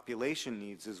population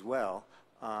needs as well,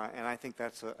 and I think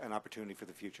that's an opportunity for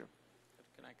the future.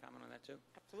 Can I comment on that too?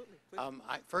 Absolutely.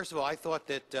 Please. First of all, I thought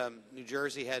that New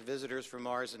Jersey had visitors from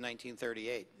Mars in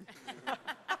 1938.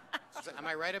 Am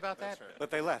I right about that? That's right. But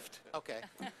they left. Okay.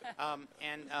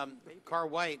 Carr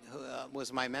White, who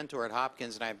was my mentor at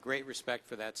Hopkins, and I have great respect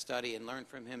for that study and learned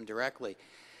from him directly.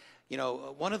 You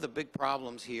know, one of the big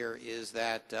problems here is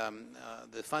that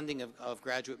the funding of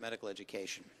graduate medical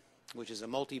education, which is a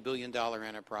multi-billion-dollar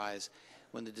enterprise,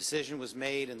 when the decision was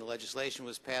made and the legislation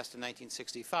was passed in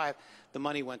 1965, the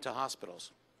money went to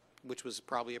hospitals, which was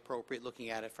probably appropriate looking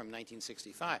at it from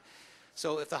 1965.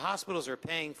 So if the hospitals are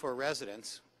paying for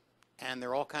residents, and there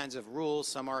are all kinds of rules,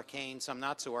 some arcane, some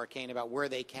not so arcane, about where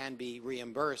they can be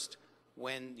reimbursed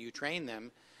when you train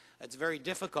them, it's very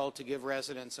difficult to give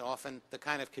residents often the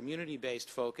kind of community-based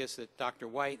focus that Dr.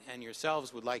 White and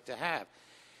yourselves would like to have.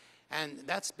 And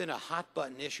that's been a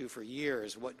hot-button issue for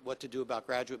years, what to do about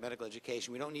graduate medical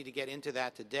education. We don't need to get into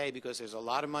that today because there's a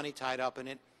lot of money tied up in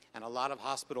it, and a lot of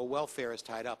hospital welfare is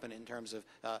tied up in it in terms of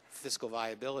fiscal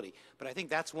viability. But I think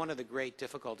that's one of the great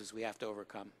difficulties we have to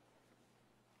overcome.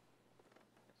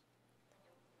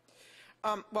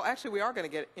 Well, actually, we are going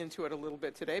to get into it a little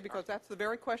bit today because that's the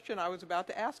very question I was about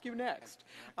to ask you next,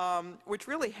 which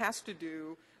really has to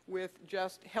do with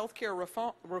just healthcare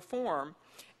reform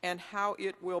and how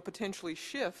it will potentially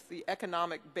shift the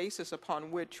economic basis upon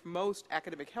which most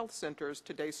academic health centers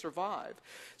today survive.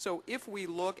 So if we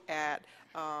look at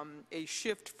a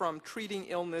shift from treating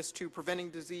illness to preventing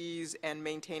disease and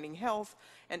maintaining health,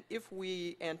 and if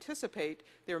we anticipate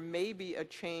there may be a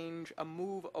change, a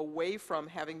move away from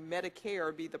having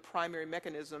Medicare be the primary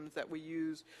mechanisms that we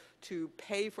use to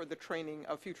pay for the training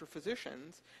of future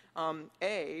physicians,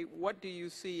 A, what do you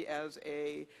see as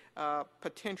a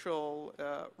potential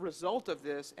result of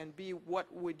this, and B, what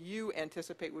would you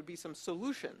anticipate would be some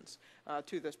solutions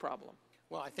to this problem?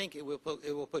 Well, I think it will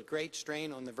put great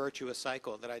strain on the virtuous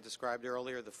cycle that I described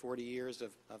earlier, the 40 years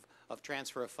of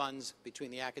transfer of funds between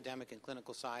the academic and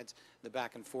clinical sides, the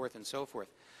back and forth and so forth.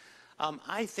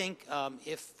 I think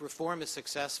if reform is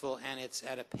successful and it's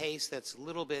at a pace that's a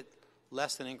little bit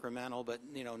less than incremental, but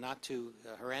not too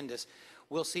horrendous,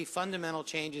 we'll see fundamental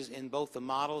changes in both the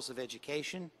models of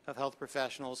education of health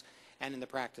professionals and in the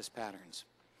practice patterns.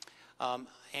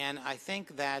 And I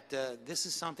think that this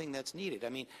is something that's needed. I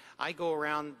mean, I go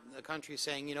around the country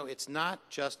saying, it's not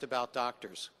just about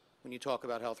doctors when you talk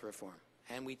about health reform.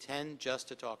 And we tend just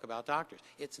to talk about doctors.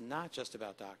 It's not just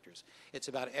about doctors. It's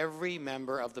about every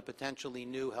member of the potentially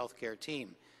new healthcare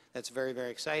team. That's very,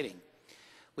 very exciting.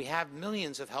 We have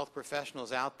millions of health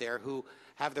professionals out there who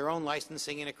have their own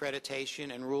licensing and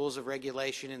accreditation and rules of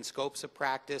regulation and scopes of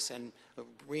practice and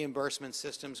reimbursement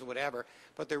systems and whatever,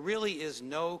 but there really is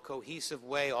no cohesive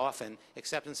way often,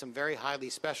 except in some very highly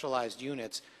specialized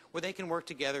units, where they can work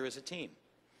together as a team.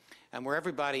 And where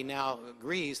everybody now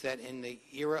agrees that in the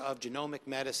era of genomic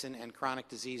medicine and chronic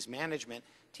disease management,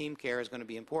 team care is going to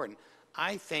be important.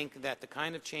 I think that the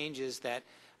kind of changes that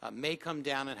may come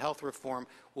down in health reform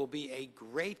will be a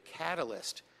great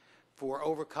catalyst for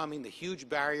overcoming the huge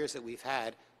barriers that we've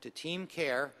had to team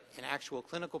care in actual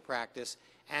clinical practice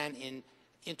and in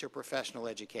interprofessional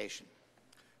education.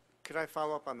 Could I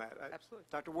follow up on that? Absolutely.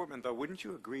 Dr. Wartman, though, wouldn't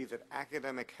you agree that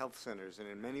academic health centers are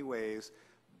in many ways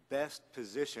best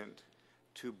positioned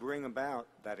to bring about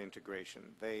that integration?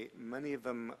 Many of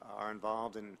them are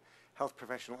involved in health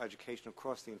professional education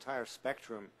across the entire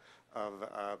spectrum of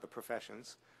the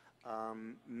professions.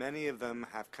 Many of them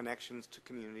have connections to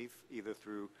community, either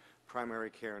through primary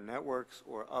care networks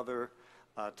or other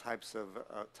types of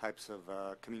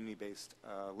community-based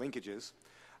linkages,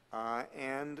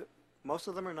 and most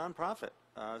of them are nonprofit,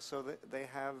 so they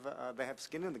have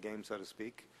skin in the game, so to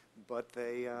speak, but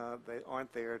they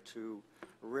aren't there to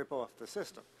rip off the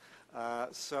system.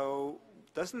 So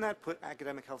doesn't that put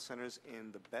academic health centers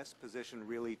in the best position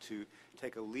really to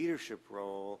take a leadership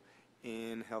role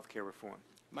in healthcare reform?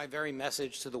 My very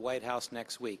message to the White House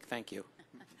next week. Thank you.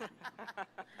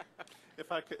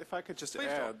 If I could just Please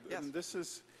add, do. Yes. and this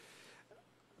is,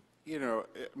 I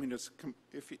mean,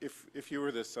 if you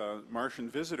were this Martian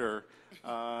visitor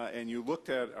and you looked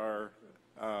at our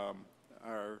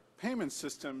payment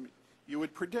system, you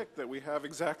would predict that we have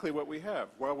exactly what we have.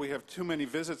 Well, we have too many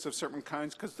visits of certain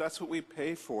kinds because that's what we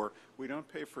pay for. We don't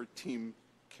pay for team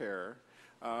care.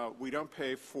 We don't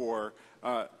pay for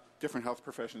different health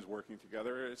professions working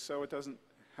together, so it doesn't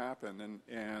happen.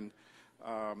 And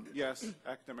yes,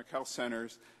 academic health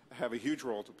centers have a huge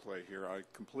role to play here. I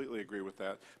completely agree with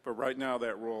that. But right now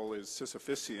that role is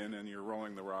Sisyphusian, and you're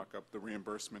rolling the rock up the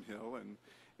reimbursement hill,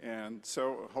 and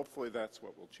so hopefully that's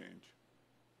what will change.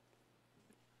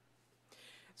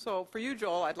 So for you,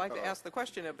 Joel, I'd like to ask the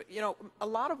question of, you know, a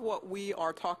lot of what we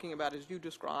are talking about, as you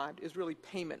described, is really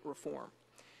payment reform.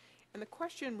 And the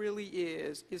question really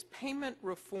is payment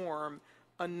reform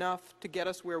enough to get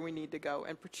us where we need to go,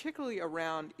 and particularly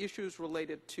around issues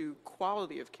related to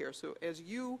quality of care? So as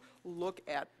you look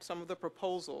at some of the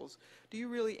proposals, do you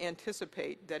really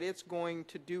anticipate that it's going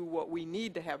to do what we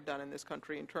need to have done in this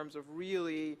country in terms of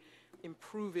really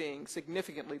improving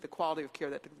significantly the quality of care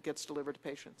that gets delivered to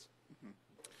patients? Mm-hmm.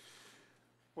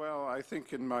 Well, I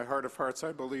think in my heart of hearts,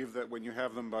 I believe that when you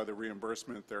have them by the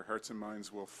reimbursement, their hearts and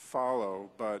minds will follow,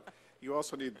 but you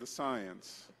also need the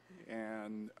science.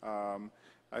 And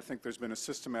I think there's been a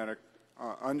systematic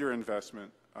underinvestment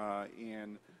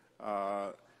in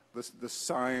the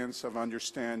science of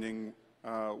understanding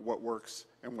what works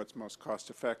and what's most cost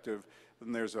effective.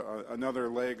 And there's another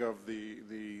leg of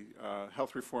the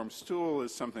health reform stool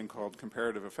is something called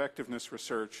comparative effectiveness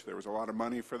research. There was a lot of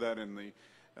money for that in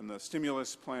the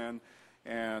stimulus plan,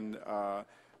 and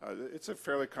it's a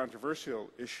fairly controversial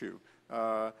issue,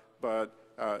 but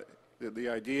the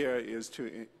idea is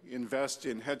to invest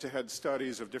in head-to-head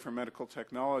studies of different medical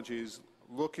technologies,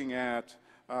 looking at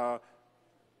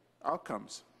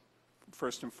outcomes,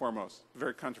 first and foremost.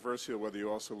 Very controversial whether you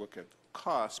also look at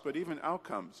costs, but even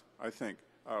outcomes, I think,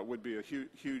 would be a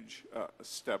huge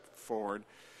step forward.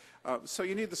 So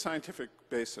you need the scientific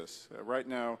basis. Right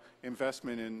now,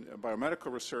 investment in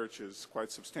biomedical research is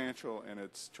quite substantial, and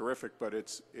it's terrific, but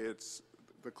it's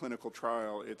the clinical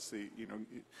trial, it's the,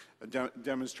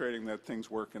 demonstrating that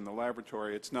things work in the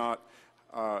laboratory. It's not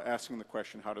asking the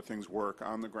question, how do things work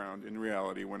on the ground in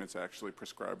reality when it's actually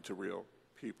prescribed to real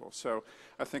people. So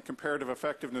I think comparative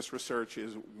effectiveness research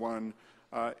is one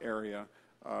area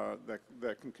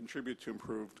that can contribute to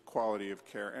improved quality of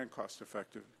care and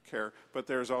cost-effective care. But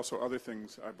there's also other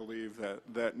things, I believe,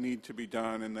 that need to be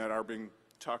done and that are being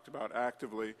talked about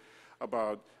actively,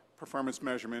 about performance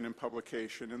measurement and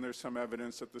publication, and there's some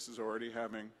evidence that this is already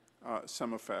having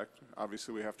some effect.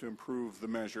 Obviously, we have to improve the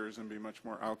measures and be much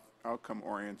more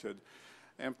outcome-oriented,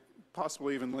 and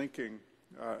possibly even linking,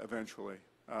 eventually,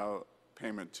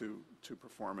 payment to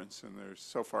performance. And there's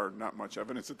so far not much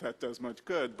evidence that does much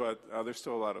good, but there's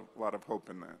still a lot of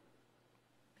hope in that.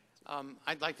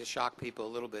 I'd like to shock people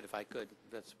a little bit, if I could.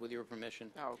 That's with your permission.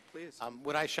 Oh, please.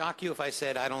 Would I shock you if I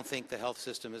said I don't think the health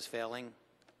system is failing?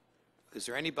 Is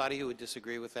there anybody who would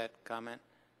disagree with that comment?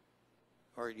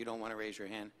 Or you don't want to raise your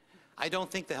hand? I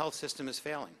don't think the health system is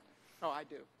failing. Oh, I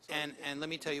do. So And let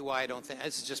me tell you why I don't think.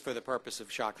 This is just for the purpose of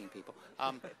shocking people.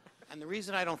 And the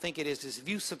reason I don't think it is if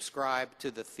you subscribe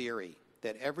to the theory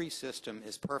that every system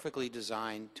is perfectly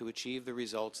designed to achieve the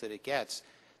results that it gets,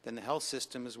 then the health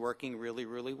system is working really,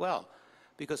 really well.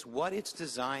 Because what it's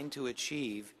designed to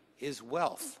achieve is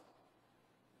wealth,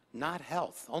 not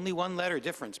health. Only one letter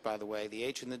difference, by the way, the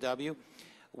H and the W.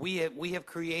 We have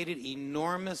created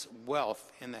enormous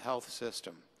wealth in the health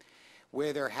system,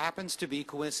 where there happens to be,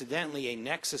 coincidentally, a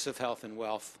nexus of health and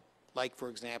wealth. Like, for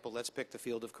example, let's pick the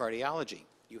field of cardiology.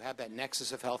 You have that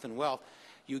nexus of health and wealth,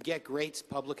 you get great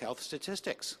public health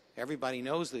statistics. Everybody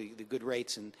knows the good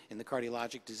rates in the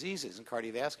cardiologic diseases and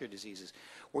cardiovascular diseases.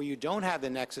 Where you don't have the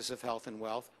nexus of health and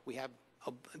wealth, we have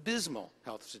abysmal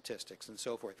health statistics and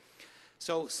so forth.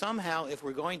 So somehow, if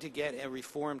we're going to get a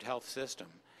reformed health system,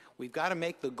 we've got to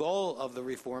make the goal of the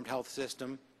reformed health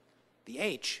system the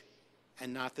H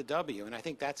and not the W. And I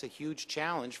think that's a huge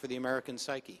challenge for the American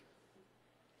psyche.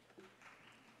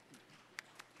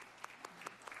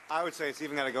 I would say it's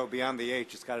even got to go beyond the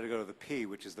H. It's got to go to the P,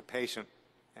 which is the patient.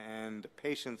 And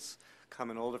patients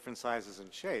come in all different sizes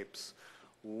and shapes.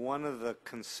 One of the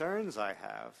concerns I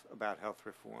have about health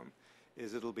reform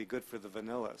is it'll be good for the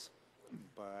vanillas,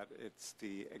 but it's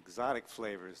the exotic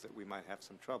flavors that we might have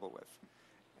some trouble with.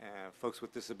 Folks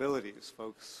with disabilities,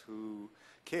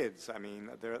 kids,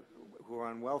 who are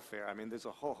on welfare. I mean, there's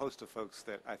a whole host of folks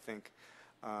that I think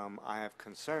I have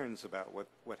concerns about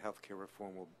what healthcare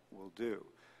reform will do.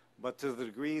 But to the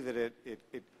degree that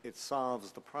it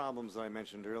solves the problems that I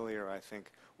mentioned earlier, I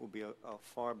think we'll be a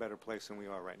far better place than we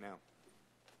are right now.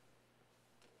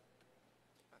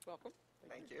 Welcome.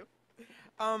 Thank you.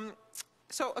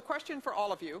 So a question for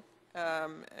all of you,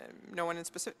 no one in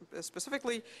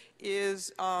specifically,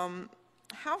 is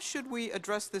how should we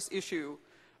address this issue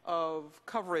of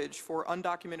coverage for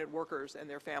undocumented workers and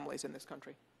their families in this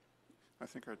country? I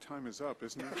think our time is up,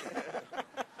 isn't it?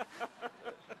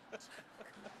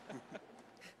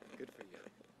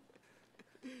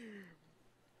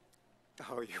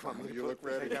 Oh, you want me to You look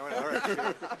ready. take that one? All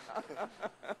right.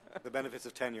 The benefits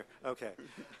of tenure. Okay.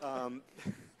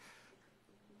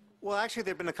 Well, actually,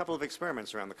 there have been a couple of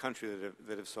experiments around the country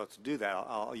that have sought to do that.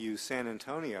 I'll use San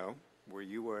Antonio, where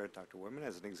you were, Dr. Wartman,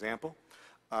 as an example,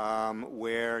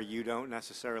 where you don't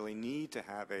necessarily need to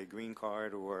have a green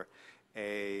card or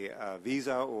a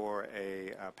visa or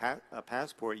a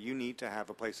passport. You need to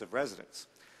have a place of residence.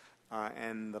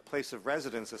 And the place of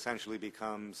residence essentially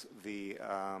becomes the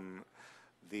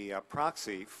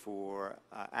proxy for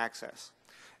access.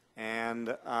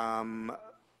 And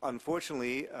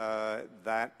unfortunately,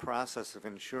 that process of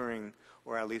ensuring,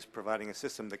 or at least providing a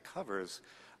system that covers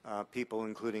people,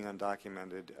 including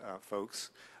undocumented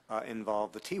folks,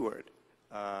 involve the T word,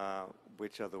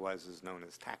 which otherwise is known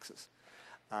as taxes.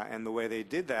 And the way they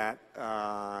did that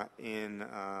in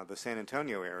the San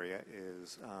Antonio area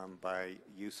is by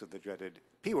use of the dreaded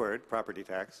P word, property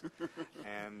tax,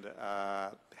 and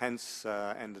hence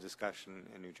end the discussion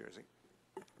in New Jersey.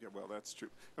 Yeah, well, that's true.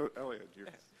 Oh, Elliot, you're...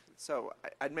 So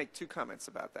I'd make two comments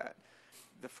about that.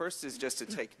 The first is just to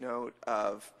take note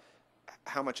of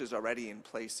how much is already in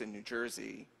place in New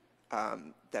Jersey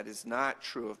that is not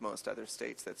true of most other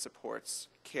states that supports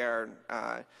care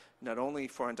not only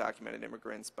for undocumented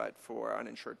immigrants but for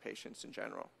uninsured patients in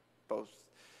general, both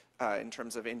in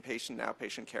terms of inpatient and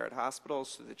outpatient care at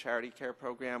hospitals through the charity care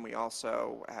program. We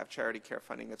also have charity care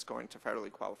funding that's going to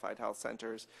federally qualified health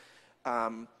centers.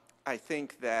 I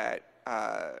think that,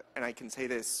 and I can say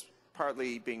this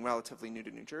partly being relatively new to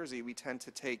New Jersey, we tend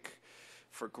to take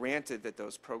for granted that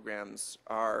those programs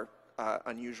are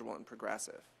unusual and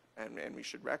progressive, and we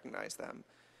should recognize them.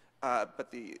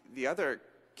 But the other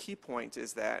key point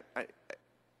is that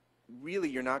really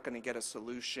you're not going to get a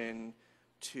solution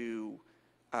to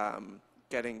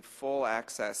getting full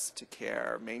access to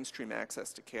care, mainstream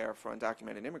access to care for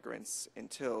undocumented immigrants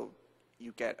until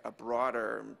you get a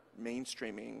broader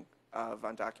mainstreaming of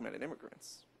undocumented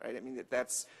immigrants, right? I mean,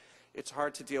 it's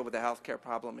hard to deal with the healthcare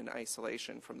problem in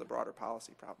isolation from the broader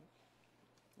policy problem.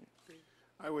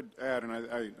 I would add, and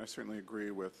I certainly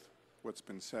agree with what's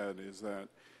been said, is that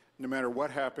no matter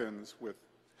what happens with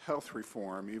health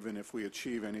reform, even if we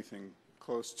achieve anything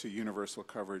close to universal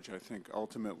coverage, I think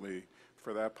ultimately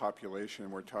for that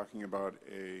population we're talking about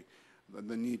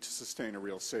the need to sustain a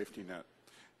real safety net.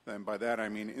 And by that I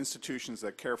mean institutions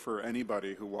that care for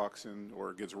anybody who walks in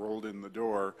or gets rolled in the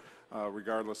door,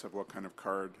 regardless of what kind of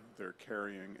card they're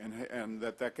carrying, and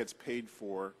that gets paid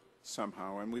for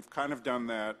somehow. And we've kind of done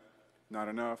that, not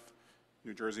enough,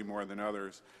 New Jersey more than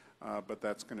others, but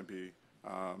that's going to be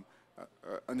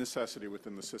a necessity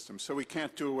within the system. So we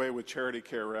can't do away with charity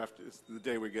care after the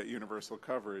day we get universal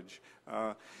coverage.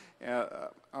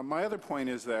 My other point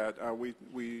is that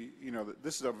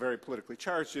this is a very politically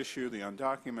charged issue, the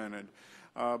undocumented,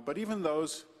 but even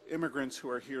those immigrants who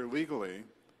are here legally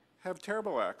have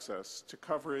terrible access to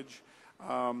coverage.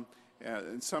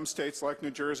 In some states like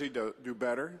New Jersey do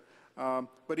better.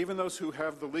 But even those who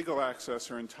have the legal access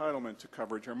or entitlement to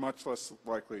coverage are much less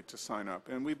likely to sign up.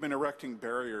 And we've been erecting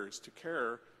barriers to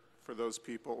care for those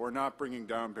people, or not bringing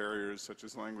down barriers such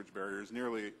as language barriers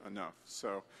nearly enough.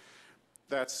 So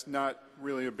that's not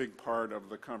really a big part of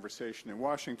the conversation in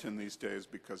Washington these days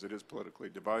because it is politically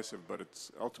divisive, but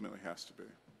it ultimately has to be.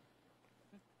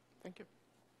 Thank you.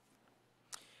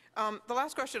 The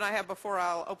last question I have before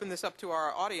I'll open this up to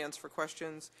our audience for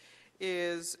questions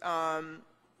is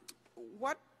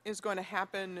what is going to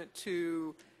happen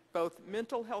to both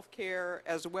mental health care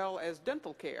as well as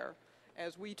dental care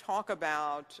as we talk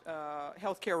about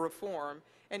health care reform,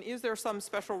 and is there some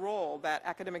special role that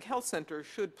academic health centers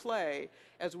should play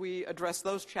as we address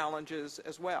those challenges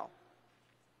as well?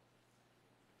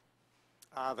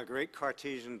 The great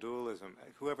Cartesian dualism.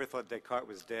 Whoever thought Descartes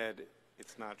was dead,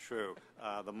 it's not true.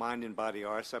 The mind and body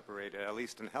are separated, at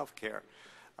least in healthcare,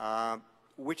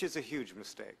 which is a huge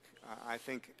mistake. I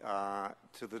think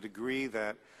to the degree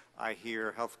that I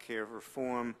hear healthcare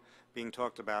reform being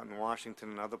talked about in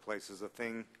Washington and other places,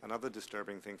 another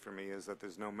disturbing thing for me is that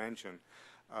there's no mention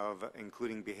of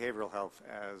including behavioral health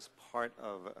as part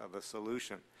of the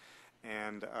solution.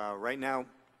 And right now,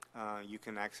 you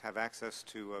can have access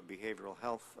to behavioral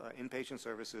health inpatient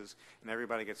services, and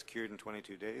everybody gets cured in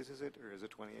 22 days, is it? Or is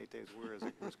it 28 days? Where is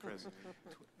it? Where's Chris?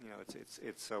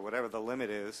 It's whatever the limit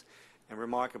is, and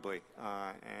remarkably.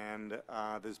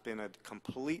 There's been a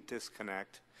complete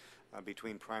disconnect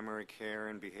between primary care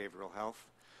and behavioral health.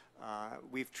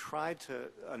 We've tried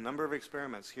a number of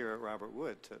experiments here at Robert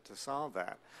Wood to solve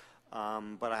that.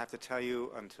 But I have to tell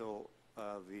you, until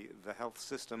the health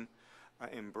system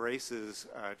embraces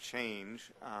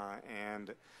change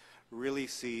and really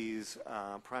sees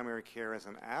primary care as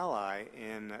an ally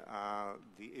in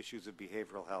the issues of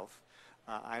behavioral health.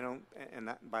 I don't,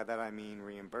 and by that I mean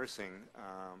reimbursing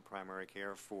primary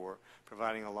care for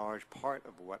providing a large part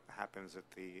of what happens at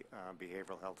the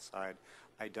behavioral health side.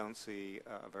 I don't see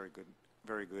a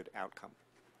very good outcome.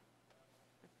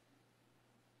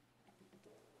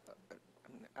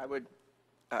 I would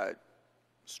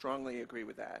strongly agree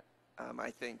with that.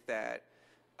 I think that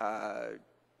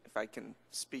if I can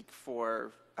speak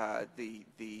for the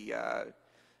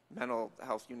mental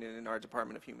health unit in our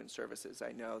Department of Human Services,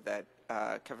 I know that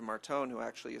Kevin Martone, who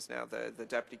actually is now the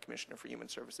Deputy Commissioner for Human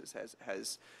Services,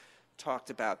 has talked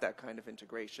about that kind of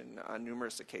integration on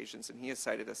numerous occasions, and he has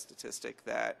cited a statistic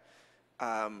that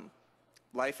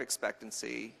life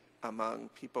expectancy among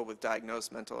people with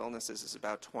diagnosed mental illnesses is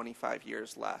about 25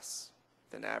 years less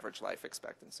than average life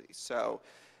expectancy. So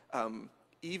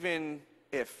even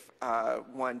if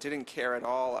one didn't care at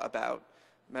all about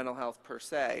mental health per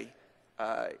se,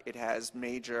 it has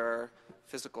major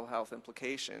physical health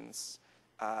implications,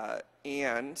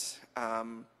 and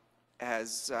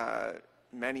as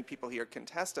many people here can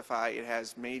testify, it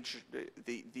has major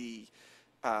the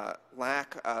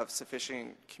lack of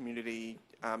sufficient community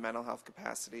mental health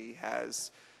capacity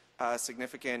has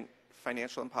significant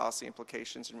financial and policy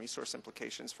implications and resource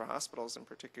implications for hospitals, and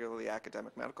particularly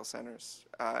academic medical centers,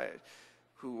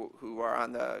 who are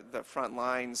on the front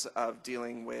lines of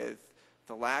dealing with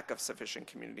the lack of sufficient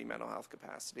community mental health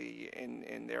capacity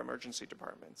in their emergency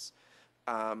departments.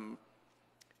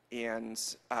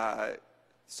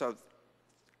 So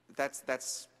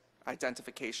that's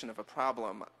identification of a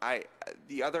problem.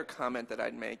 The other comment that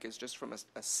I'd make is just from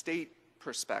a state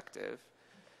perspective.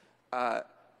 I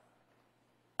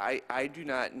do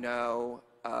not know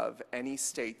of any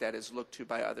state that is looked to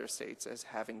by other states as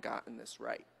having gotten this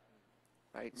right.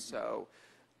 Right? Mm-hmm. So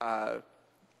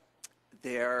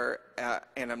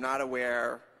and I'm not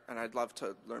aware, and I'd love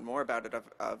to learn more about it,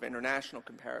 of international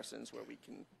comparisons where we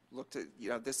can look to,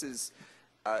 this is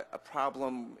a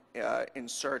problem in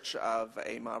search of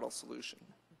a model solution.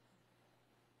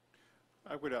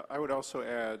 I would also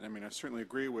add, I certainly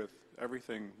agree with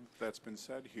everything that's been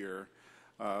said here,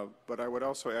 but I would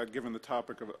also add, given the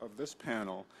topic of this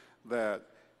panel, that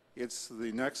it's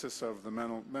the nexus of the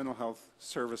mental health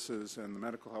services and the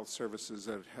medical health services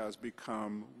that has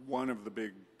become one of the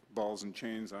big balls and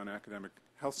chains on academic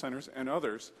health centers and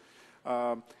others.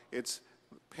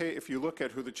 If you look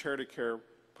at who the charity care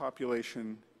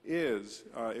population is,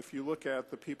 if you look at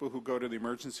the people who go to the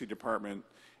emergency department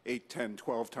 8, 10,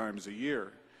 12 times a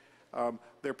year,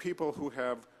 they're people who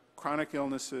have chronic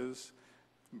illnesses,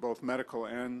 both medical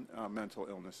and mental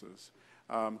illnesses,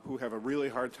 who have a really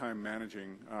hard time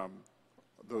managing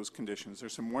those conditions.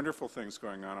 There's some wonderful things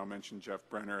going on. I'll mention Jeff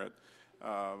Brenner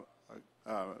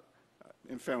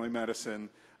in family medicine,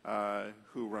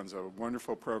 who runs a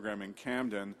wonderful program in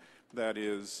Camden that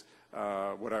is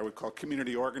what I would call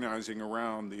community organizing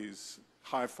around these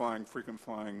high-flying,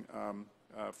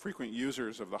 frequent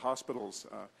users of the hospitals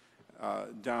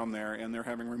down there, and they're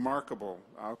having remarkable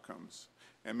outcomes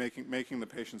and making the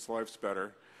patients' lives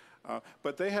better.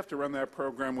 But they have to run that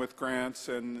program with grants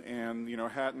and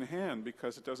hat in hand,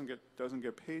 because it doesn't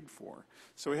get paid for.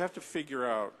 So we have to figure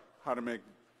out how to make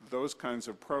those kinds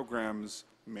of programs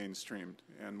mainstreamed,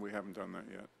 and we haven't done that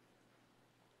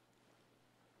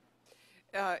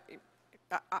yet.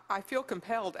 I feel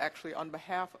compelled, actually, on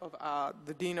behalf of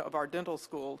the dean of our dental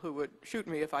school, who would shoot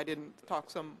me if I didn't talk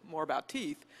some more about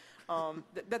teeth.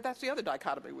 That's the other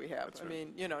dichotomy we have. That's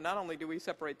right. Not only do we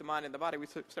separate the mind and the body, we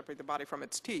separate the body from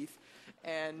its teeth.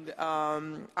 And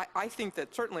I think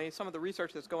that certainly some of the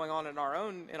research that's going on in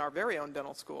our very own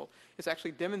dental school is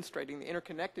actually demonstrating the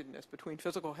interconnectedness between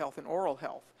physical health and oral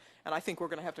health. And I think we're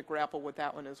going to have to grapple with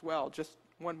that one as well. Just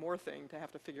one more thing to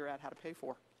have to figure out how to pay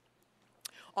for.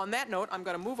 On that note, I'm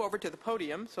going to move over to the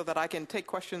podium so that I can take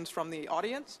questions from the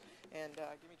audience. And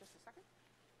give me just a second.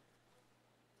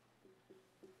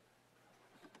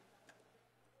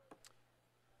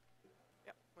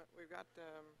 Yep, we've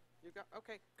got,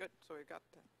 okay, good. So we've got...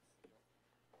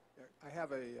 I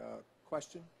have a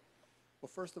question. Well,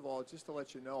 first of all, just to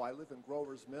let you know, I live in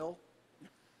Grover's Mill,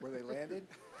 where they landed.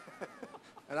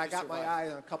 And I got my eye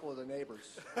on a couple of the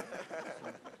neighbors.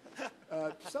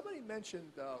 Somebody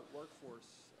mentioned workforce,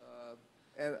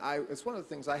 and it's one of the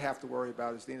things I have to worry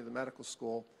about as dean of the medical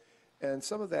school, and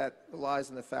some of that relies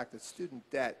on the fact that student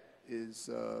debt is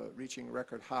reaching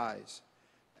record highs,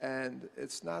 and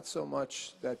it's not so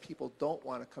much that people don't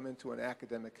want to come into an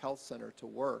academic health center to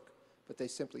work, but they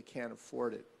simply can't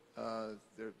afford it.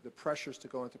 The pressures to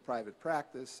go into private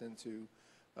practice and to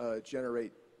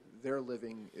generate their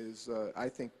living is, I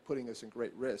think, putting us in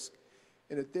great risk.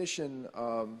 In addition,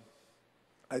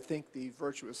 I think the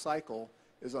virtuous cycle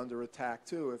is under attack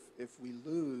too. If we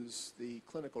lose the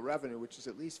clinical revenue, which is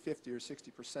at least 50 or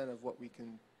 60% of what we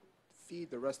can feed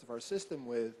the rest of our system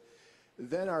with,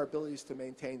 then our abilities to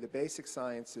maintain the basic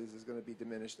sciences is going to be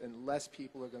diminished, and less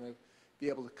people are going to be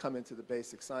able to come into the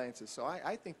basic sciences. So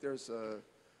I think there's a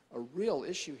real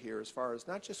issue here as far as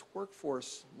not just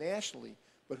workforce nationally,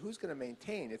 but who's going to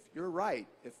maintain. If you're right,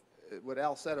 if what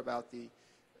Al said about the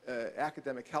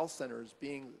academic health centers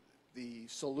being the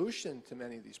solution to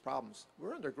many of these problems,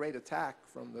 we're under great attack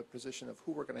from the position of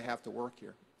who we're going to have to work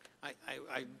here.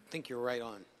 I think you're right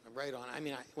on. Right on. I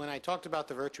mean, when I talked about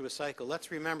the virtuous cycle, let's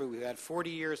remember we've had 40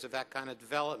 years of that kind of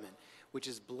development, which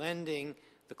is blending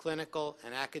the clinical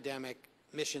and academic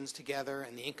missions together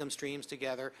and the income streams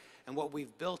together. And what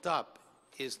we've built up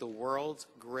is the world's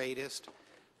greatest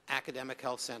academic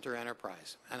health center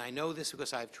enterprise. And I know this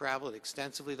because I've traveled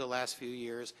extensively the last few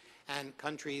years, and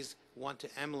countries want to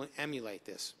emulate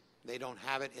this. They don't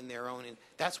have it in their own.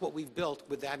 That's what we've built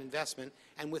with that investment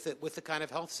and with the kind of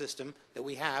health system that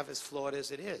we have, as flawed as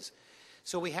it is.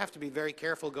 So we have to be very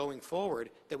careful going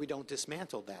forward that we don't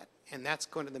dismantle that. And that's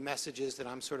kind of the messages that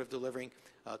I'm sort of delivering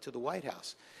to the White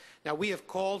House. Now, we have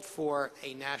called for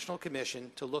a national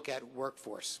commission to look at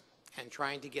workforce and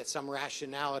trying to get some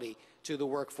rationality to the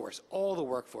workforce, all the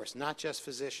workforce, not just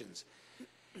physicians.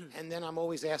 And then I'm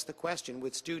always asked the question,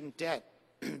 with student debt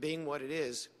being what it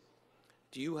is,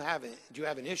 do you have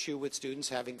an issue with students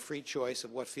having free choice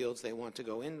of what fields they want to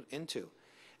go into?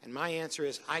 And my answer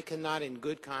is, I cannot in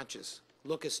good conscience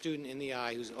look a student in the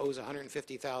eye who owes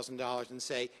 $150,000 and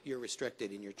say, you're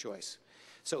restricted in your choice.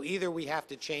 So either we have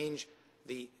to change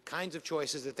the kinds of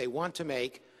choices that they want to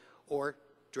make, or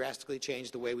drastically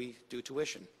change the way we do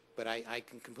tuition. But I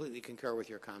can completely concur with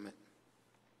your comment.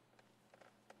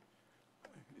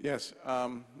 Yes.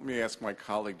 Let me ask my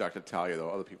colleague, Dr. Tallia, though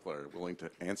other people are willing to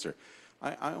answer.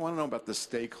 I want to know about the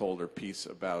stakeholder piece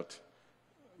about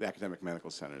the academic medical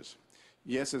centers.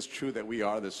 Yes, it's true that we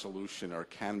are the solution, or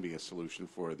can be a solution,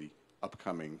 for the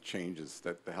upcoming changes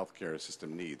that the healthcare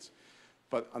system needs.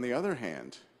 But on the other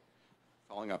hand,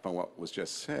 following up on what was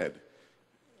just said,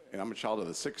 and I'm a child of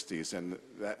the 60s, and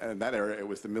in that era, it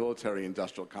was the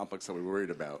military-industrial complex that we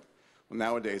worried about. Well,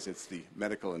 nowadays, it's the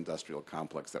medical-industrial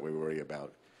complex that we worry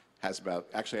about.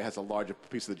 Actually, it has a larger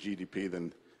piece of the GDP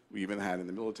than we even had in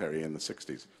the military in the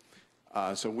 60s.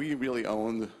 So we really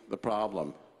own the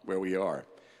problem where we are.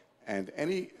 And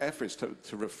any efforts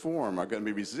to reform are going to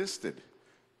be resisted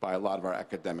by a lot of our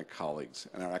academic colleagues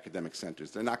and our academic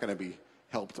centers. They're not going to be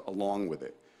helped along with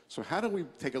it. So how do we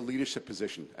take a leadership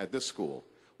position at this school,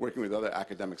 working with other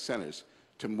academic centers,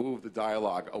 to move the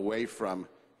dialogue away from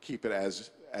keep it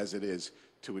as it is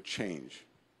to a change?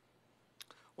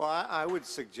 Well, I would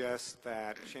suggest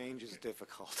that change is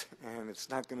difficult, and it's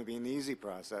not going to be an easy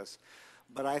process.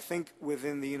 But I think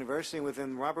within the university,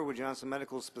 within Robert Wood Johnson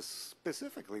Medical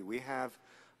specifically, we have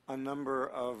a number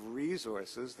of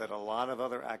resources that a lot of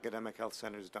other academic health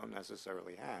centers don't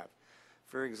necessarily have.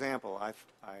 For example,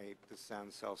 this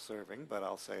sounds self-serving, but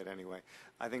I'll say it anyway.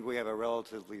 I think we have a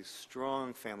relatively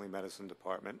strong family medicine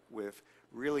department with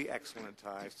really excellent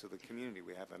ties to the community.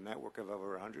 We have a network of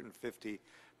over 150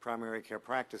 primary care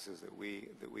practices that we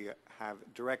have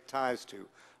direct ties to.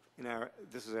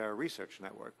 This is our research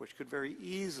network, which could very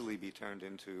easily be turned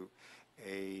into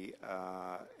a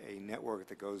network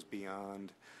that goes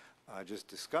beyond just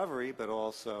discovery, but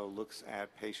also looks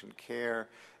at patient care,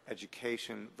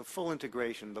 education, the full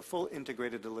integration, the full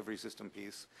integrated delivery system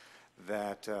piece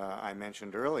that I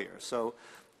mentioned earlier. So,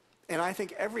 and I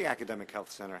think every academic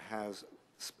health center has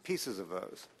pieces of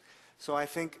those. So I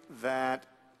think that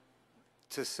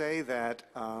to say that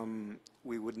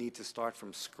we would need to start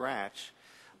from scratch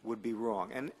would be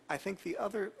wrong. And I think the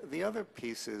other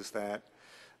piece is that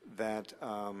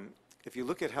if you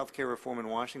look at healthcare reform in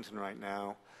Washington right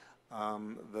now,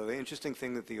 the interesting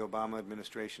thing that the Obama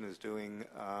administration is doing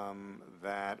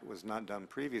that was not done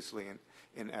previously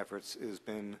in efforts has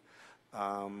been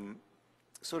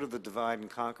sort of the divide and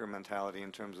conquer mentality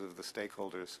in terms of the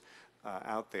stakeholders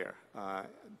out there,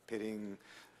 pitting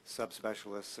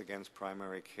subspecialists against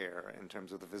primary care in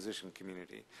terms of the physician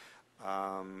community,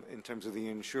 in terms of the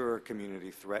insurer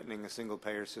community, threatening a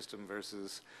single-payer system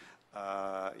versus,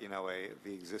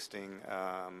 the existing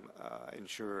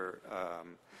insurer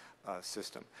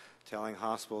system, telling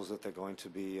hospitals that they're going to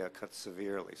be cut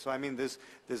severely. So, I mean,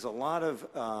 there's a lot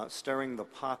of stirring the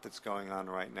pot that's going on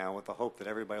right now with the hope that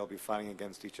everybody will be fighting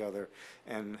against each other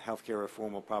and healthcare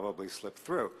reform will probably slip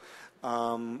through.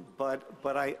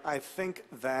 But I think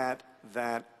that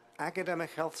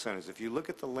academic health centers, if you look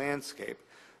at the landscape,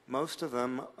 most of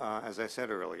them, as I said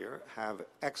earlier, have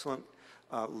excellent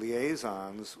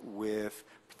liaisons with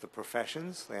the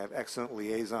professions. They have excellent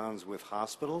liaisons with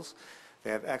hospitals. They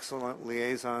have excellent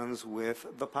liaisons with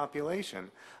the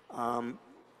population.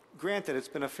 Granted, it's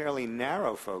been a fairly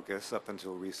narrow focus up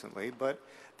until recently, but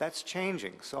that's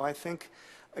changing. So I think,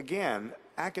 again,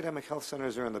 academic health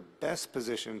centers are in the best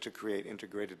position to create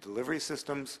integrated delivery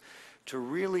systems, to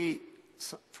really,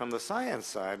 from the science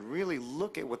side, really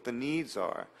look at what the needs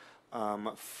are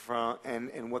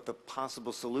and what the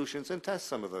possible solutions, and test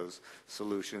some of those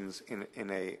solutions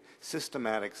in a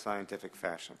systematic scientific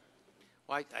fashion.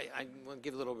 Well, I want to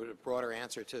give a little bit of a broader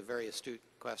answer to a very astute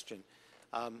question.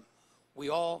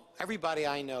 Everybody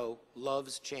I know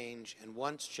loves change and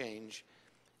wants change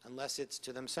unless it's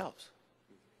to themselves.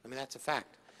 I mean, that's a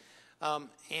fact.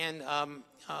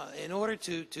 In order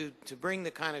to bring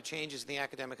the kind of changes in the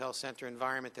academic health center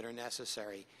environment that are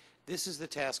necessary, this is the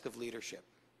task of leadership.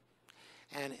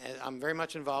 And I'm very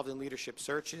much involved in leadership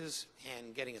searches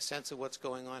and getting a sense of what's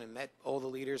going on, and met all the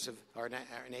leaders of our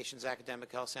nation's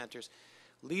academic health centers.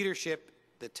 Leadership,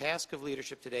 the task of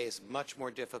leadership today is much more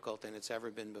difficult than it's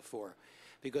ever been before,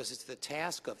 because it's the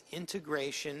task of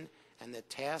integration and the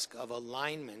task of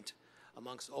alignment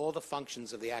amongst all the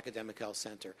functions of the academic health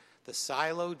center. The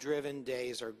silo-driven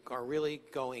days are really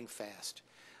going fast.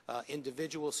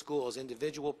 Individual schools,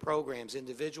 individual programs,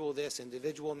 individual this,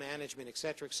 individual management, et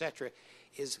cetera,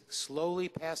 is slowly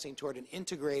passing toward an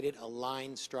integrated,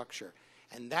 aligned structure.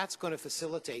 And that's going to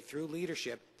facilitate, through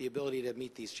leadership, the ability to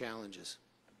meet these challenges.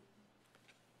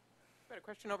 Got a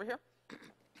question over here?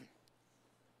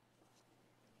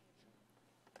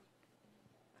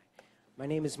 My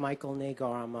name is Michael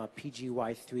Nagar. I'm a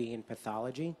PGY3 in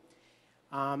pathology.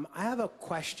 I have a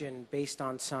question based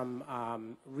on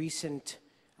some recent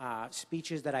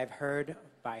speeches that I've heard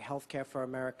by Healthcare for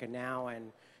America Now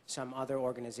and some other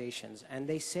organizations. And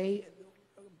they say,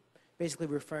 basically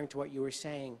referring to what you were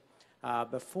saying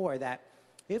before, that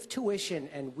if tuition,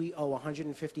 and we owe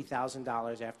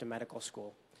 $150,000 after medical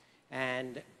school,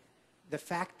 and the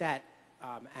fact that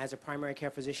as a primary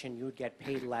care physician you would get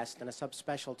paid less than a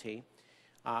subspecialty,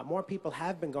 more people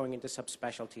have been going into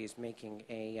subspecialties, making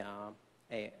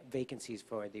vacancies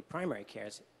for the primary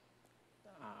cares.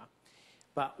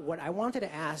 But what I wanted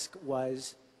to ask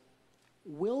was,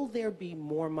 will there be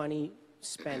more money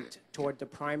spent toward the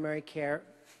primary care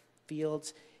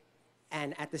fields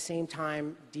and at the same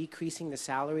time decreasing the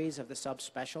salaries of the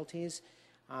subspecialties?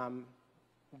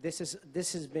 This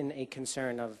has been a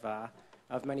concern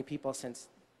of many people since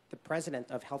the president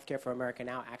of Healthcare for America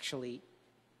Now actually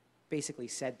basically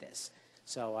said this.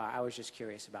 So I was just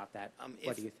curious about that.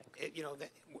 What do you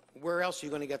think? Where else are you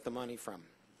going to get the money from?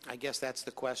 I guess that's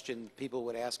the question people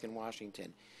would ask in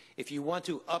Washington. If you want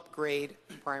to upgrade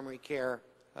primary care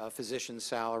physicians'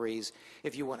 salaries,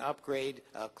 if you want to upgrade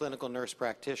clinical nurse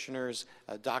practitioners,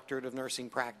 doctorate of nursing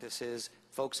practices,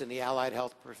 folks in the allied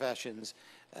health professions,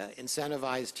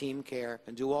 incentivize team care,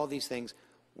 and do all these things,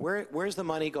 where's the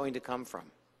money going to come from?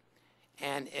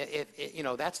 And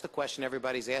that's the question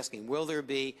everybody's asking. Will there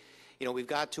be, we've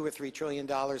got $2 or $3 trillion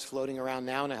floating around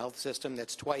now in a health system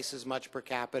that's twice as much per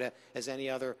capita as any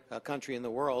other country in the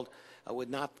world with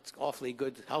not awfully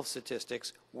good health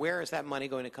statistics. Where is that money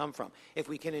going to come from? If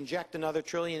we can inject another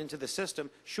trillion into the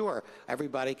system, sure,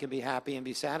 everybody can be happy and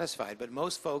be satisfied. But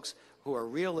most folks who are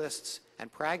realists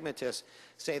and pragmatists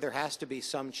say there has to be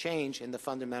some change in the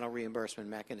fundamental reimbursement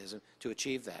mechanism to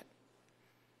achieve that.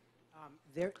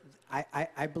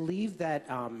 I believe that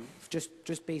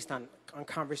just based on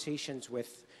conversations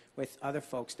with other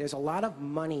folks, there's a lot of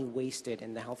money wasted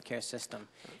in the healthcare system,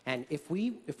 and if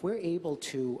we're able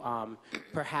to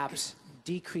perhaps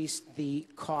decrease the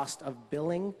cost of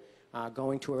billing,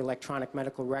 going to electronic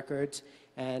medical records,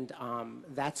 and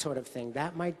that sort of thing,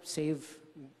 that might save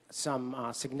some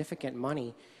significant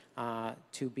money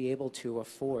to be able to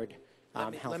afford.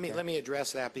 Let me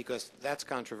address that, because that's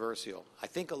controversial. I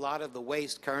think a lot of the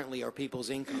waste currently are people's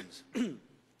incomes.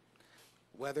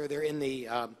 Whether they're in the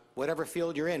whatever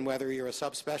field you're in, whether you're a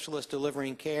subspecialist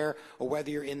delivering care, or whether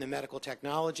you're in the medical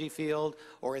technology field,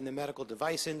 or in the medical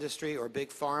device industry, or big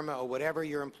pharma, or whatever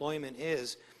your employment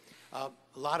is, a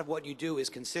lot of what you do is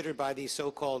considered by these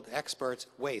so-called experts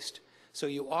waste. So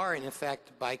you are, in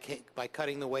effect, by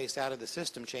cutting the waste out of the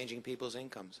system, changing people's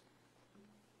incomes.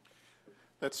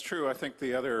 That's true. I think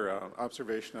the other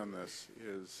observation on this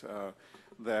is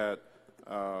that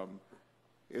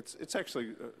it's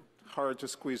actually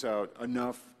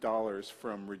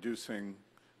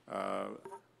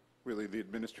really the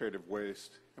administrative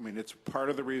waste. I mean, it's part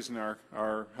of the reason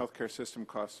our healthcare system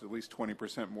costs at least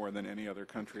 20% more than any other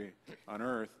country on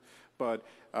earth. But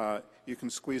you can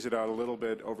squeeze it out a little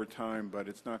bit over time, but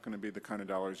it's not going to be the kind of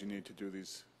dollars you need to do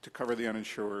these, to cover the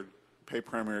uninsured, pay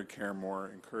primary care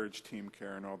more, encourage team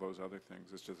care, and all those other things.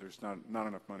 It's just there's not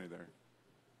enough money there.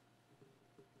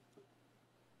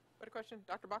 What a question,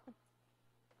 Dr. Bachman?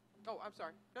 Oh, I'm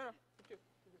sorry. No.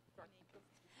 Sorry.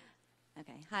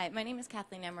 Okay. Hi, my name is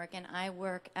Kathleen Emmerich, and I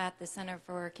work at the Center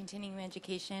for Continuing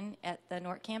Education at the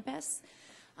North Campus.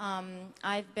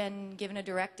 I've been given a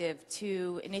directive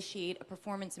to initiate a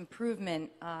performance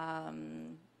improvement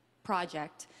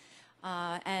project.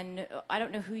 And I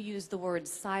don't know who used the word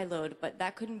siloed, but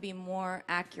that couldn't be more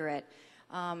accurate.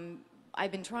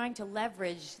 I've been trying to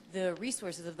leverage the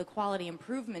resources of the Quality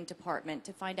Improvement Department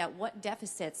to find out what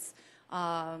deficits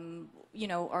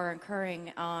are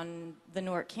occurring on the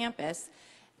North Campus,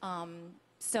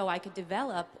 so I could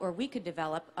develop, or we could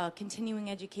develop, a continuing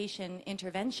education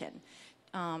intervention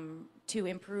to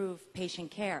improve patient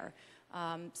care.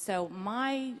 So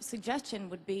my suggestion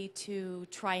would be to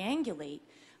triangulate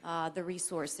the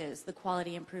resources, the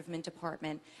Quality Improvement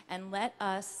Department, and let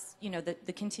us,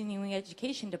 the Continuing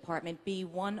Education Department be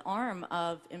one arm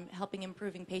of helping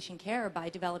improving patient care by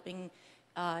developing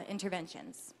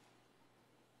interventions.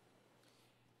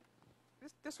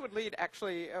 This would lead,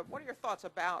 actually, what are your thoughts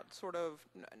about sort of,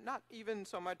 not even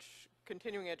so much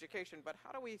continuing education, but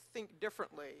how do we think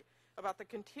differently about the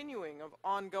continuing of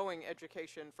ongoing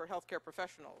education for healthcare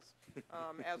professionals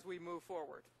as we move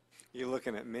forward? You're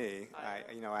looking at me.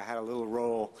 I had a little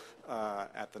role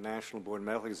at the National Board of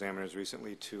Medical Examiners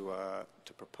recently to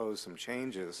propose some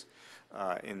changes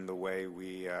in the way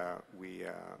we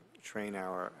train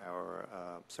our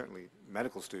certainly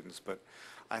medical students. But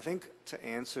I think to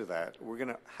answer that, we're going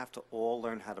to have to all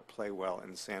learn how to play well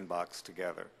in the sandbox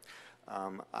together.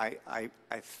 I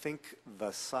think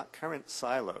the current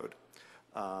siloed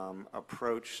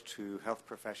approach to health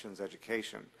professions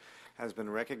education has been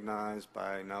recognized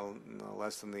by no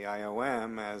less than the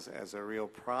IOM as a real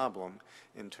problem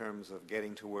in terms of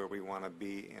getting to where we want to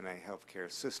be in a healthcare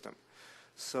system.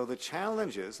 So the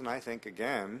challenges, and I think,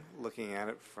 again, looking at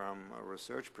it from a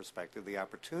research perspective, the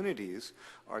opportunities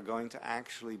are going to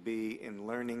actually be in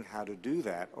learning how to do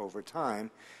that over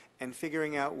time and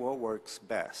figuring out what works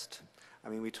best. I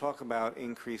mean, we talk about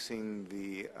increasing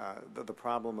the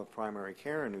problem of primary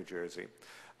care in New Jersey.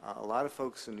 A lot of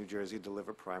folks in New Jersey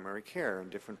deliver primary care in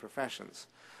different professions.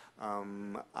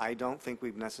 I don't think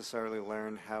we've necessarily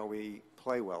learned how we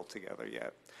play well together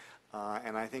yet.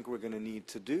 And I think we're going to need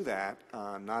to do that,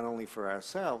 not only for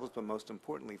ourselves, but most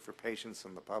importantly for patients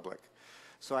and the public.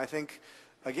 So I think,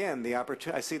 again,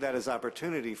 I see that as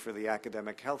opportunity for the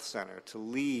Academic Health Center to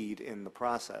lead in the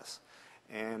process.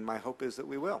 And my hope is that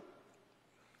we will.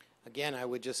 Again, I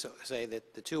would just say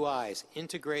that the two I's,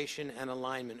 integration and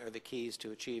alignment, are the keys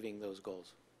to achieving those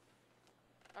goals.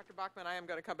 Dr. Bachman, I am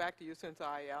going to come back to you since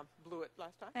I blew it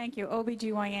last time. Thank you.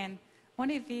 OBGYN.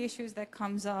 One of the issues that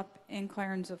comes up in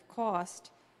terms of cost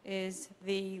is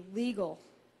the legal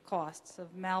costs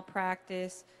of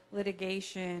malpractice,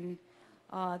 litigation,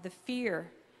 the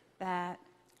fear that,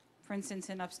 for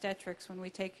instance, in obstetrics, when we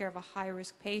take care of a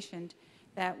high-risk patient,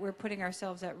 that we're putting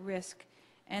ourselves at risk.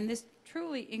 And this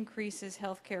truly increases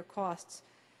healthcare costs.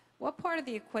 What part of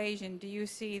the equation do you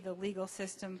see the legal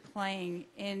system playing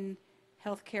in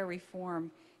healthcare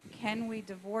reform? Can we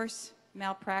divorce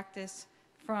malpractice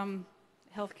from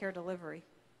healthcare delivery?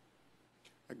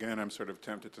 Again, I'm sort of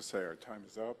tempted to say our time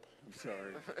is up. I'm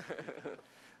sorry.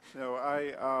 No,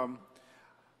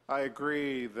 I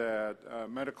agree that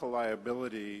medical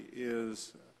liability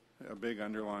is a big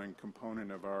underlying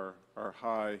component of our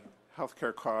high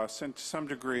healthcare costs, and to some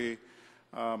degree,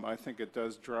 I think it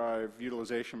does drive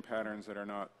utilization patterns that are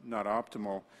not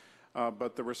optimal.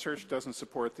 But the research doesn't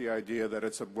support the idea that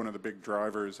it's one of the big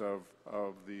drivers of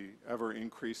the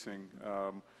ever-increasing,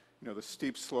 the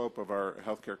steep slope of our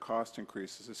healthcare cost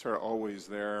increases. It's sort of always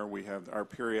there. We have our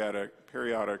periodic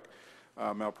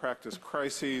malpractice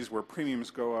crises where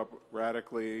premiums go up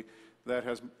radically. That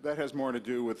has more to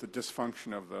do with the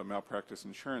dysfunction of the malpractice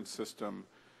insurance system.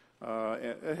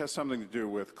 It has something to do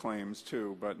with claims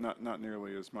too, but not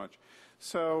nearly as much.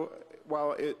 So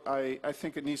while I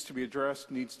think it needs to be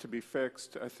addressed, needs to be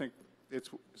fixed, I think it's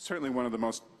certainly one of the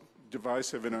most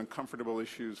divisive and uncomfortable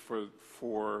issues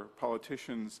for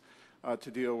politicians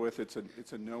to deal with. It's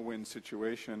a no-win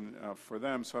situation for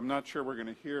them. So I'm not sure we're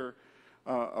going to hear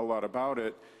a lot about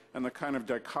it. And the kind of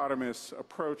dichotomous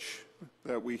approach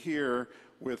that we hear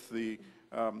with the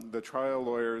trial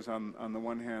lawyers on the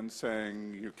one hand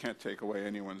saying you can't take away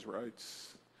anyone's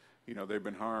rights, you know, they've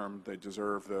been harmed, they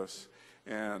deserve this,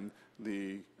 and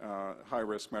the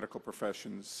high-risk medical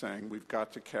professions saying we've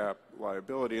got to cap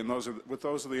liability. And those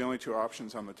are the only two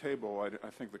options on the table, I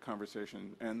think the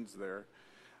conversation ends there.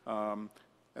 And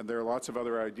there are lots of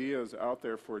other ideas out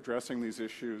there for addressing these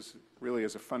issues, really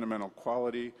as a fundamental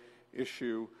quality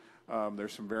issue.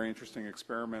 There's some very interesting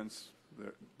experiments,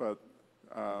 but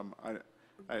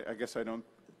I guess I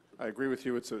agree with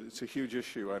you, it's a huge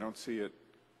issue. I don't see it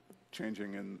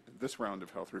changing in this round of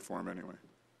health reform anyway.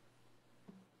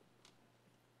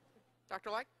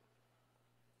 Dr. Like?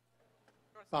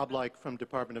 Bob Like from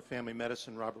Department of Family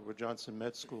Medicine, Robert Wood Johnson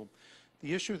Med School.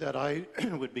 The issue that I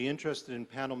would be interested in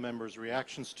panel members'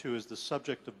 reactions to is the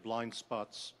subject of blind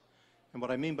spots. And what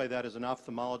I mean by that is an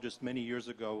ophthalmologist many years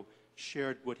ago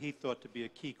shared what he thought to be a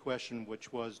key question,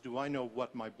 which was, do I know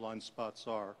what my blind spots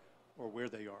are or where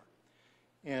they are?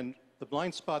 And the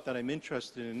blind spot that I'm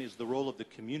interested in is the role of the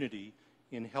community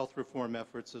in health reform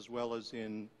efforts as well as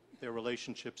in their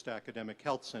relationships to academic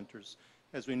health centers.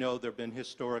 As we know, there have been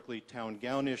historically town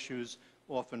gown issues.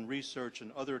 Often research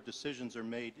and other decisions are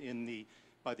made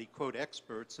by the quote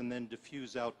experts and then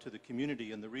diffuse out to the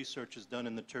community, and the research is done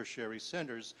in the tertiary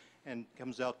centers and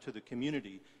comes out to the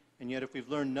community. And yet if we've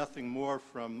learned nothing more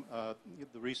from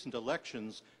the recent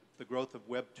elections, the growth of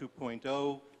Web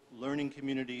 2.0, learning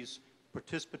communities,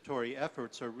 participatory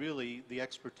efforts are really, the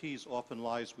expertise often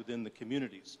lies within the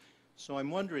communities. So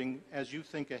I'm wondering, as you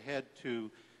think ahead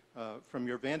to from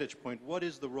your vantage point, what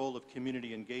is the role of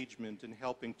community engagement in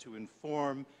helping to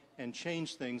inform and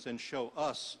change things and show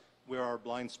us where our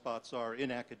blind spots are in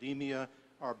academia,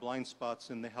 our blind spots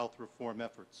in the health reform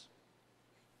efforts?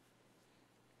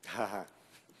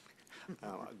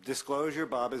 Disclosure,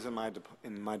 Bob is in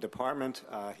my department.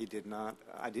 He did not,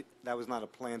 that was not a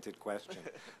planted question.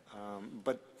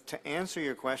 But to answer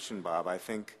your question, Bob, I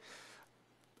think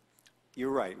you're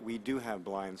right. We do have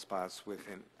blind spots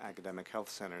within academic health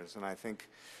centers, and I think,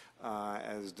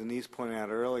 as Denise pointed out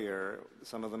earlier,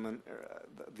 some of them,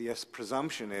 the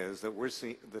presumption is that we're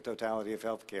seeing the totality of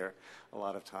healthcare a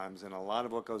lot of times, and a lot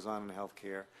of what goes on in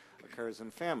healthcare occurs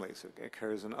in families, it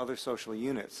occurs in other social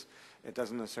units. It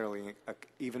doesn't necessarily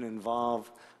even involve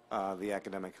the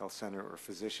academic health center or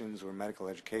physicians or medical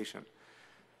education.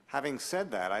 Having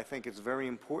said that, I think it's very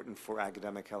important for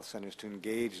academic health centers to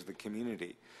engage the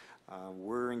community.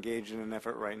 We're engaged in an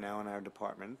effort right now in our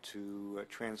department to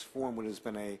transform what has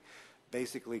been a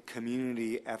basically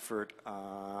community effort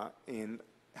in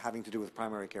having to do with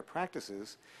primary care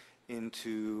practices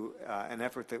into an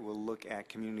effort that will look at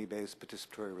community-based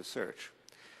participatory research.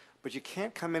 But you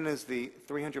can't come in as the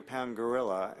 300-pound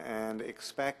gorilla and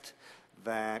expect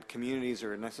that communities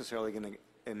are necessarily going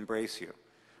to embrace you.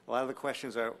 A lot of the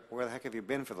questions are, where the heck have you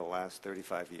been for the last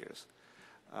 35 years?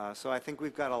 So I think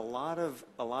we've got a lot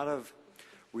of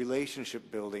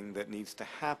relationship building that needs to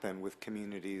happen with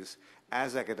communities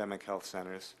as academic health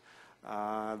centers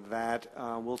that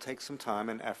will take some time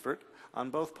and effort on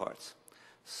both parts.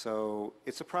 So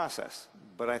it's a process,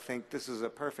 but I think this is a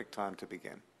perfect time to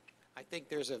begin. I think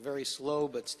there's a very slow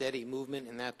but steady movement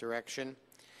in that direction.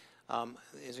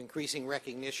 There's increasing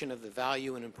recognition of the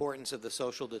value and importance of the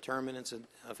social determinants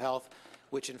of health,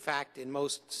 which in fact in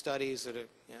most studies that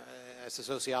as a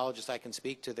sociologist I can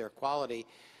speak to their quality,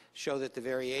 show that the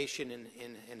variation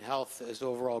in health is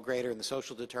overall greater in the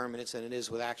social determinants than it is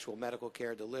with actual medical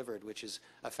care delivered, which is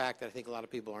a fact that I think a lot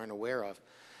of people aren't aware of.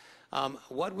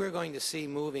 What we're going to see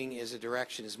moving is a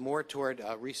direction is more toward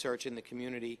research in the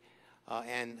community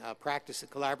and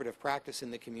collaborative practice in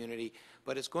the community,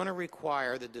 but it's going to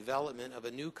require the development of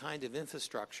a new kind of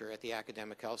infrastructure at the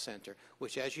academic health center,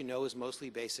 which, as you know, is mostly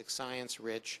basic science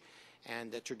rich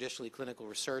and traditionally clinical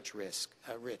research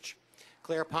rich.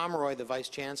 Claire Pomeroy, the Vice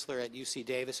Chancellor at UC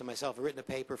Davis, and myself have written a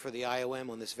paper for the IOM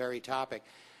on this very topic,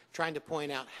 trying to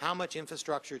point out how much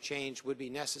infrastructure change would be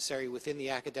necessary within the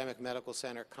academic medical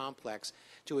center complex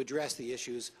to address the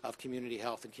issues of community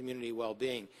health and community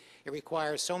well-being. It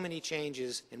requires so many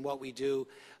changes in what we do,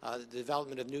 the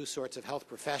development of new sorts of health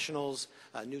professionals,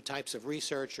 new types of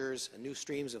researchers, new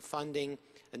streams of funding,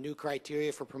 a new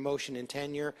criteria for promotion and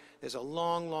tenure. There's a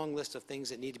long, long list of things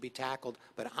that need to be tackled,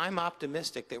 but I'm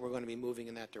optimistic that we're going to be moving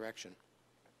in that direction.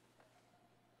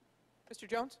 Mr.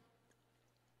 Jones?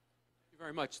 Thank you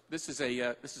very much. This is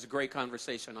a great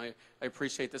conversation. I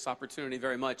appreciate this opportunity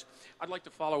very much. I'd like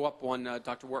to follow up on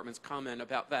Dr. Wartman's comment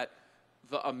about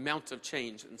the amount of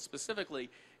change, and specifically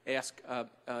ask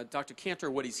Dr.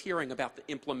 Cantor what he's hearing about the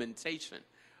implementation.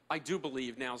 I do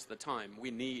believe now's the time.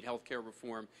 We need healthcare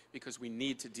reform because we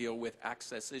need to deal with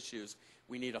access issues.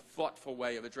 We need a thoughtful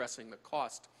way of addressing the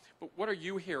cost. But what are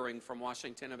you hearing from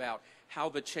Washington about how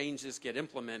the changes get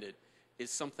implemented? Is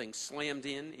something slammed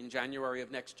in January of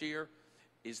next year?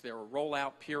 Is there a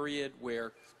rollout period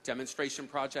where demonstration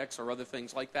projects or other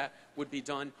things like that would be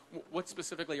done? What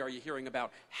specifically are you hearing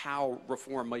about how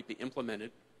reform might be implemented?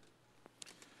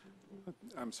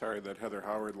 I'm sorry that Heather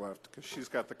Howard left because she's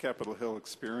got the Capitol Hill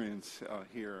experience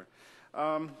here.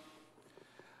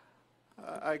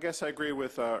 I guess I agree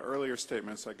with earlier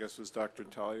statements. I guess it was Dr.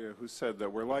 Tallia who said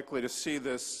that we're likely to see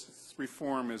this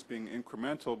reform as being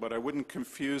incremental, but I wouldn't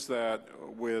confuse that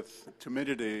with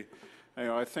timidity.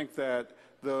 I think that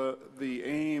the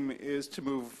aim is to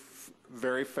move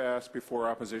very fast before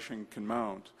opposition can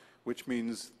mount, which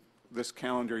means this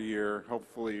calendar year,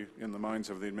 hopefully in the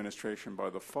minds of the administration by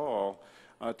the fall,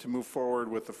 to move forward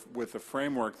with a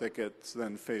framework that gets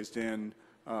then phased in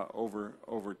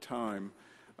over time.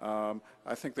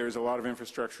 I think there's a lot of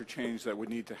infrastructure change that would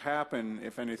need to happen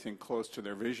if anything close to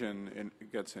their vision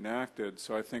gets enacted.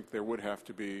 So I think there would have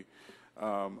to be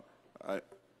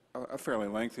a fairly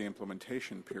lengthy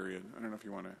implementation period. I don't know if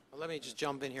you want to. Well, let me just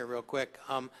jump in here real quick.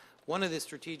 One of the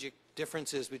strategic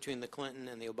differences between the Clinton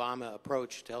and the Obama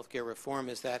approach to health care reform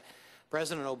is that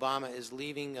President Obama is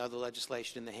leaving the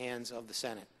legislation in the hands of the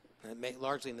Senate,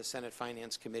 largely in the Senate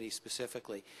Finance Committee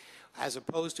specifically, as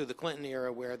opposed to the Clinton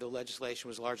era where the legislation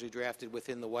was largely drafted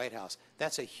within the White House.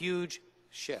 That's a huge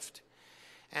shift.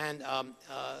 And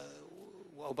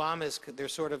they're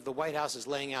sort of, the White House is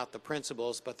laying out the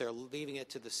principles, but they're leaving it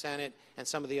to the Senate and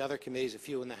some of the other committees, a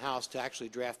few in the House, to actually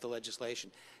draft the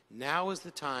legislation. Now is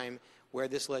the time where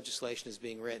this legislation is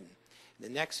being written. The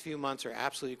next few months are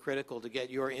absolutely critical to get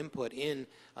your input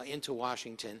into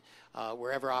Washington,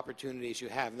 wherever opportunities you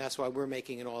have, and that's why we're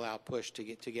making an all-out push to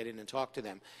get in and talk to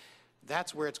them.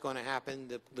 That's where it's going to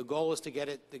happen. The goal is to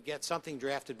get something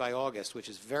drafted by August, which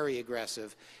is very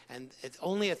aggressive, and it's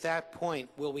only at that point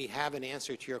will we have an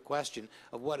answer to your question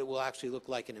of what it will actually look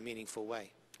like in a meaningful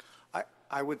way. I'm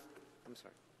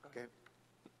sorry. Okay.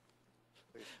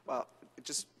 Please. Well,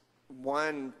 just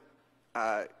one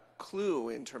clue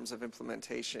in terms of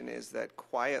implementation is that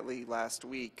quietly last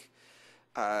week,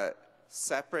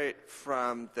 separate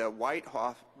from the White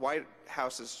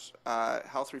House's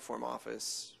Health Reform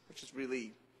Office, which is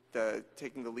really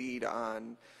taking the lead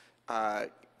on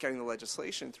getting the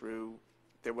legislation through,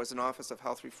 there was an Office of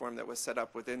Health Reform that was set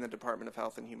up within the Department of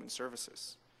Health and Human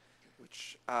Services,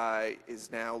 which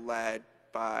is now led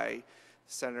by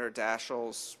Senator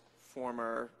Daschle's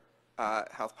former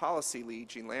health policy lead,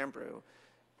 Jean Lambrew.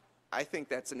 I think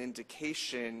that's an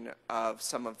indication of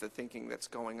some of the thinking that's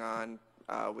going on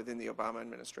within the Obama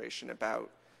administration about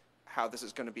how this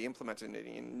is going to be implemented.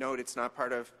 And note, it's not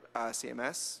part of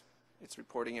CMS. It's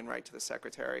reporting in right to the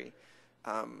Secretary.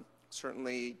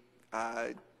 Certainly,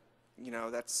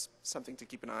 that's something to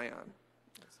keep an eye on.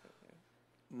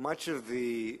 Much of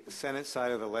the Senate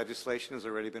side of the legislation has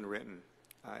already been written.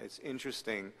 It's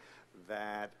interesting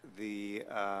that the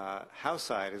House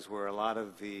side is where a lot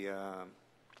of the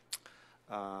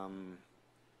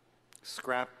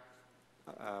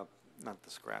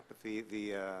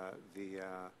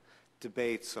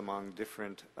debates among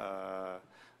different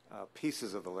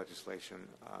pieces of the legislation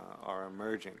are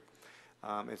emerging.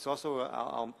 It's also,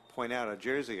 I'll point out, a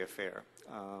Jersey affair.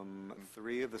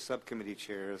 3 of the subcommittee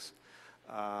chairs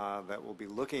that will be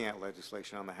looking at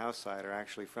legislation on the House side are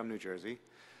actually from New Jersey.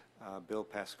 Bill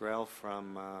Pascrell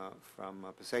from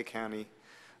Passaic County,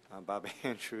 Bob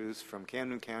Andrews from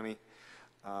Camden County,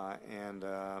 and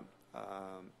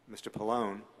Mr.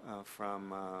 Pallone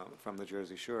from the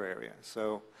Jersey Shore area.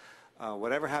 So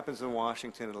whatever happens in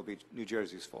Washington, it'll be New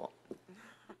Jersey's fault. The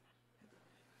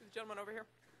gentleman over here.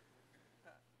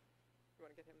 You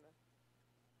want to get him then?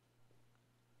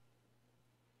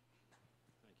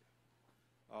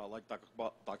 Thank you. Like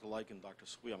Dr. Like and Dr.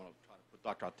 Sweet, I'm going to try to put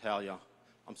Dr. Tallia.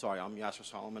 I'm sorry, I'm Yasser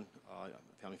Solomon,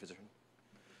 family physician.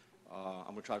 I'm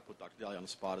going to try to put Dr. Tallia on the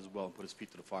spot as well and put his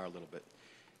feet to the fire a little bit.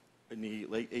 In the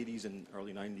late 80s and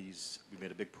early 90s, we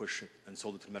made a big push and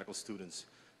sold it to medical students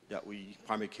that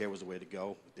primary care was the way to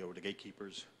go. They were the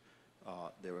gatekeepers.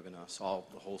 They were going to solve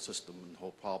the whole system and the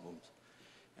whole problems.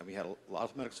 And we had a lot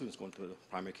of medical students going to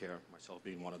primary care, myself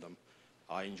being one of them.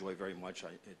 I enjoy very much.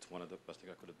 It's one of the best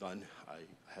things I could have done. I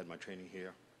had my training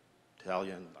here.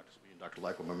 Tallia and Dr. Sweet and Dr.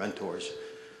 Like were my mentors.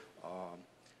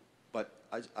 But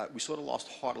we sort of lost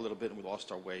heart a little bit and we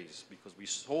lost our ways because we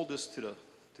sold this to the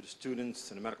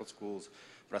students and the medical schools,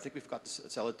 but I think we've got to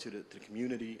sell it to the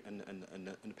community and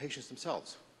the patients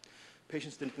themselves.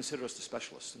 Patients didn't consider us the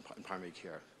specialists in primary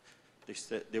care. They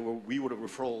said we were the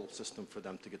referral system for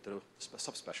them to get to the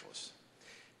subspecialists.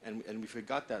 And we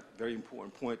forgot that very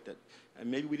important point that, and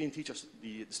maybe we didn't teach us,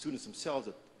 the students themselves,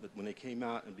 that when they came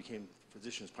out and became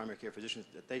physicians, primary care physicians,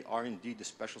 that they are indeed the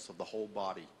specialists of the whole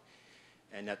body,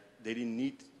 and that they didn't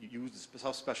need to use the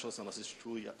subspecialists unless it's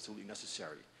truly absolutely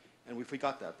necessary. And we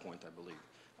forgot that point, I believe.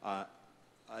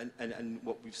 And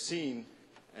what we've seen,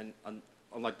 and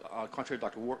unlike contrary to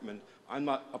Dr. Wartman, I'm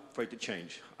not afraid to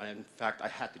change. In fact, I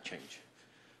had to change.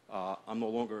 I'm no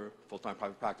longer full-time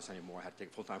private practice anymore. I had to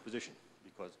take a full-time position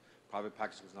because private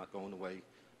practice was not going the way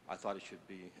I thought it should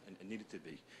be and needed to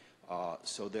be.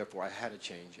 So therefore, I had to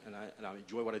change, and I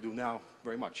enjoy what I do now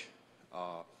very much.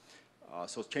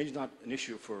 So change is not an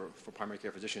issue for primary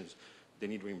care physicians. They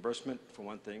need reimbursement, for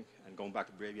one thing, and going back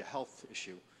to the behavioral health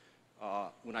issue.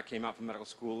 When I came out from medical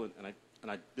school, and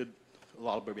I did a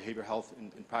lot of behavioral health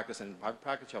in practice, and in private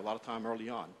practice, you have a lot of time early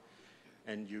on.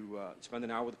 And you spend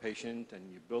an hour with the patient, and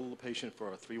you bill the patient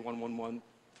for a 311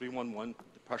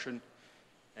 depression,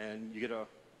 and you get an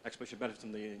explanation of benefits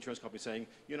from the insurance company saying,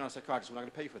 you're not a psychiatrist, we're not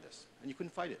going to pay for this. And you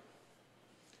couldn't fight it.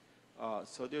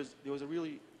 So there was a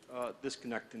really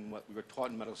disconnect in what we were taught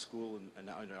in medical school and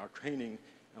in our training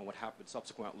and what happened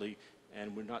subsequently.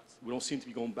 And we don't seem to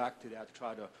be going back to that to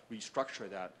try to restructure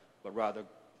that, but rather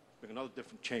bring another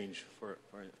different change for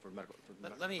medical.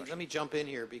 Let me jump in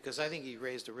here because I think you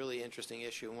raised a really interesting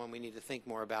issue and one we need to think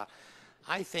more about.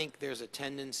 I think there's a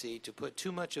tendency to put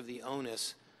too much of the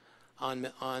onus on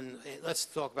let's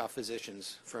talk about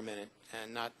physicians for a minute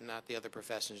and not the other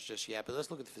professions just yet, but let's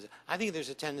look at the physicians. I think there's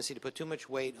a tendency to put too much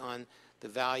weight on the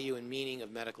value and meaning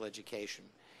of medical education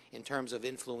in terms of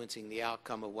influencing the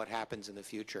outcome of what happens in the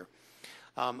future.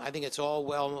 I think it's all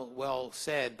well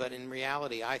said, but in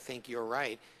reality, I think you're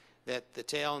right that the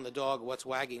tail and the dog, what's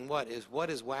wagging what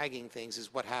is wagging things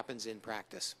is what happens in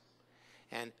practice.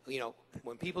 And, you know,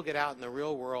 when people get out in the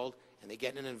real world and they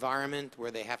get in an environment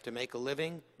where they have to make a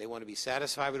living, they want to be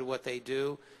satisfied with what they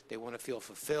do, they want to feel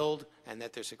fulfilled and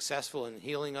that they're successful in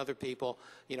healing other people,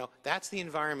 you know, that's the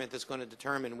environment that's going to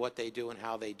determine what they do and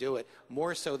how they do it,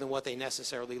 more so than what they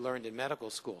necessarily learned in medical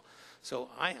school. So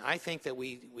I think that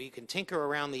we can tinker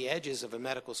around the edges of a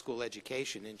medical school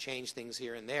education and change things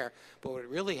here and there, but what it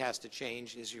really has to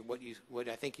change is what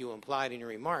I think you implied in your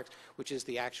remarks, which is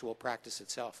the actual practice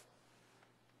itself.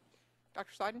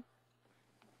 Dr. Seiden?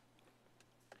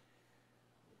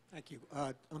 Thank you.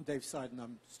 I'm Dave Seiden.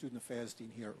 I'm Student Affairs Dean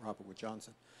here at Robert Wood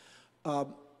Johnson.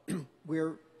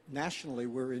 Nationally,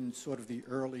 we're in sort of the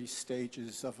early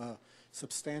stages of a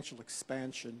substantial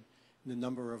expansion in the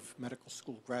number of medical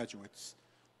school graduates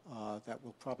that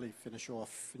will probably finish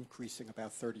off increasing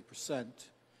about 30%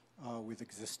 with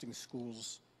existing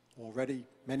schools already,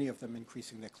 many of them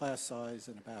increasing their class size,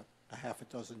 and about a half a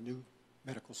dozen new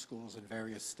medical schools in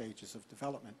various stages of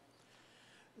development.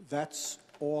 That's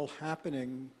all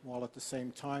happening while at the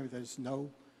same time there's no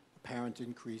apparent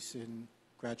increase in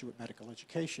graduate medical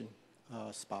education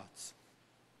spots.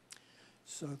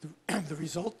 So the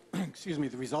result,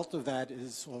 the result of that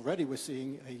is already we're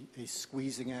seeing a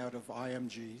squeezing out of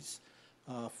IMGs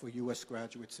for U.S.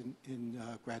 graduates in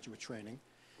graduate training.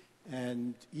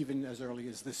 And even as early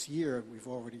as this year, we've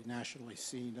already nationally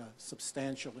seen a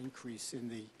substantial increase in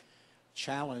the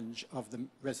challenge of the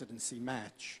residency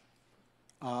match.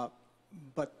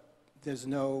 But there's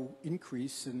no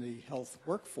increase in the health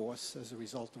workforce as a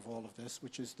result of all of this,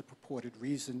 which is the purported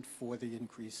reason for the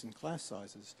increase in class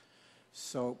sizes.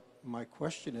 So my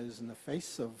question is, in the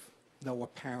face of no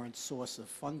apparent source of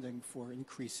funding for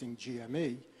increasing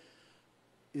GME,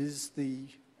 is the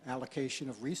allocation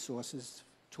of resources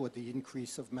toward the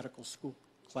increase of medical school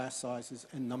class sizes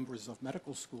and numbers of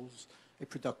medical schools a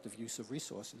productive use of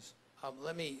resources?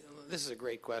 This is a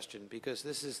great question because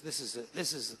this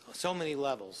is so many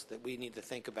levels that we need to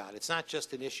think about. It's not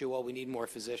just an issue, well, we need more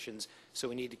physicians, so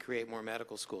we need to create more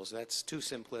medical schools. That's too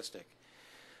simplistic.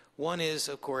 One is,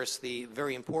 of course, the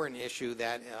very important issue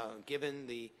that given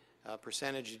the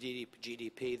percentage of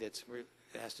GDP that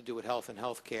has to do with health and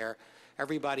health care,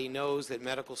 everybody knows that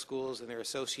medical schools and their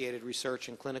associated research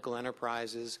and clinical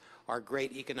enterprises are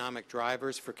great economic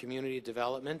drivers for community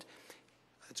development.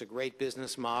 It's a great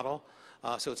business model.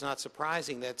 So it's not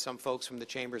surprising that some folks from the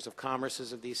chambers of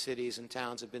commerces of these cities and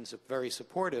towns have been very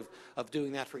supportive of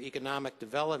doing that for economic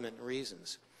development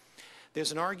reasons.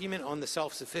 There's an argument on the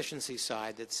self-sufficiency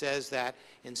side that says that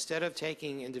instead of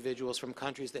taking individuals from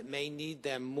countries that may need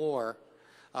them more,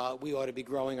 we ought to be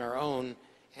growing our own,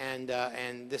 and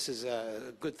this is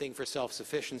a good thing for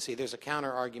self-sufficiency. There's a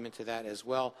counter-argument to that as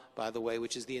well, by the way,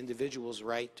 which is the individual's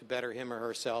right to better him or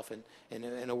herself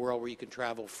in a world where you can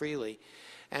travel freely,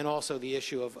 and also the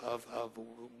issue of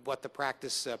what the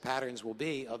practice patterns will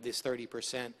be of this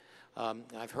 30%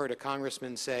 I've heard a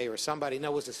congressman say, or somebody,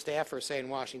 no, it was a staffer say in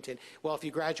Washington, well, if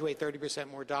you graduate 30%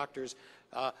 more doctors,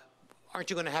 aren't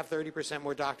you going to have 30%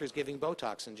 more doctors giving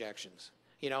Botox injections?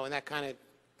 You know, and that kind of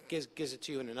gives it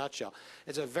to you in a nutshell.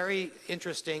 It's a very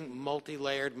interesting,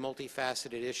 multi-layered,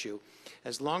 multifaceted issue.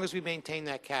 As long as we maintain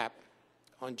that cap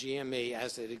on GME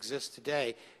as it exists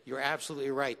today, you're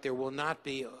absolutely right. There will not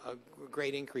be a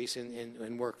great increase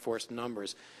in workforce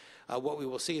numbers. What we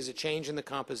will see is a change in the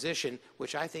composition,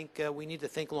 which I think we need to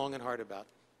think long and hard about.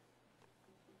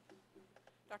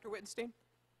 Dr. Wittenstein?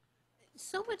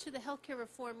 So much of the healthcare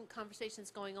reform conversations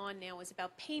going on now is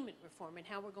about payment reform and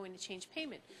how we're going to change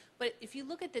payment. But if you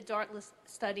look at the Dartmouth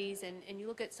studies and you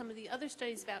look at some of the other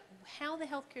studies about how the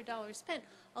healthcare dollar is spent,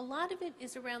 a lot of it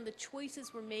is around the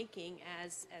choices we're making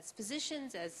as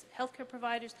physicians, as healthcare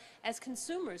providers, as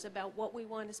consumers about what we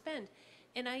want to spend.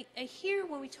 And I hear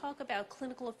when we talk about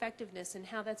clinical effectiveness and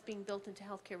how that's being built into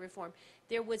healthcare reform,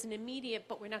 there was an immediate,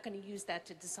 but we're not going to use that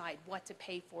to decide what to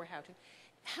pay for, how to.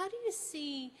 How do you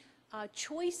see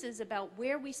choices about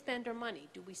where we spend our money?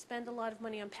 Do we spend a lot of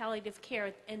money on palliative care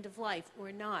at the end of life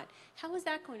or not? How is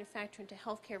that going to factor into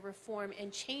healthcare reform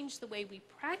and change the way we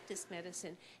practice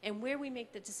medicine and where we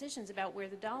make the decisions about where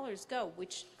the dollars go,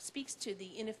 which speaks to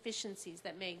the inefficiencies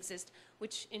that may exist,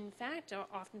 which in fact are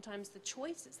oftentimes the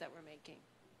choices that we're making?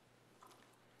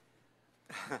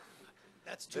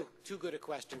 That's too good a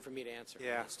question for me to answer.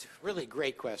 Yeah. It's a really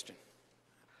great question.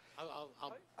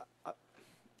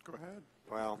 Go ahead.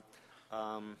 Well,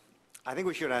 I think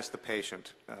we should ask the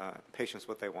patients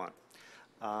what they want.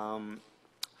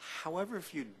 However,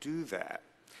 if you do that,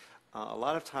 a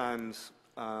lot of times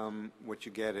what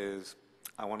you get is,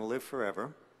 I want to live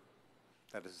forever.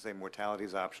 That is to say, mortality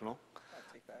is optional.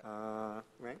 I'll take that.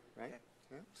 Right?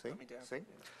 Yeah. See? Let me down. See?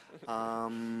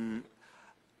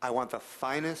 I want the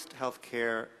finest health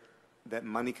care that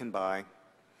money can buy,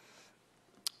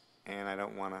 and I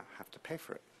don't want to have to pay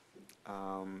for it.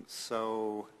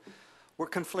 So we're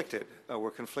conflicted.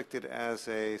 We're conflicted as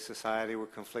a society. We're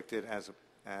conflicted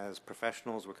as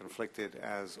professionals. We're conflicted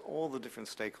as all the different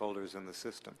stakeholders in the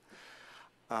system.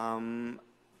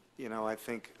 You know, I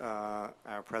think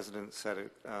our president said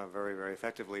it very, very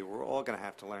effectively. We're all going to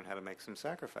have to learn how to make some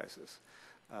sacrifices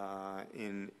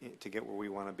to get where we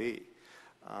want to be.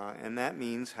 And that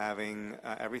means having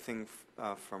everything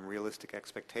from realistic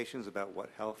expectations about what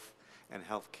health and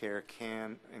health care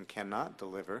can and cannot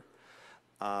deliver,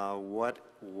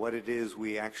 what it is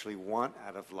we actually want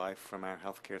out of life from our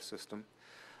healthcare system,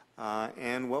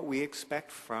 and what we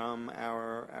expect from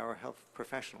our health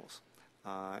professionals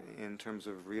in terms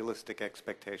of realistic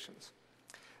expectations.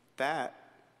 That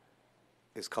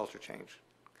is culture change,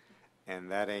 and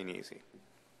that ain't easy.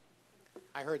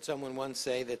 I heard someone once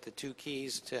say that the two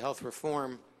keys to health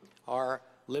reform are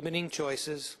limiting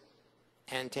choices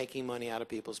and taking money out of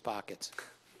people's pockets.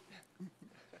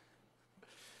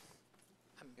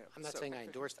 I'm not saying I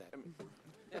endorse that.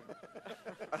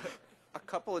 A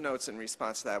couple of notes in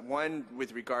response to that. One,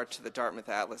 with regard to the Dartmouth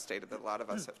Atlas data that a lot of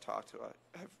us have talked to,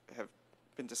 have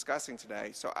been discussing today.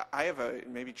 So I have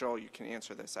maybe Joel, you can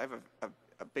answer this. I have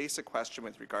a basic question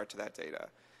with regard to that data.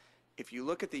 If you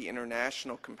look at the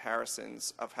international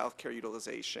comparisons of healthcare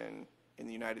utilization in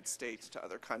the United States to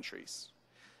other countries,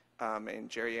 and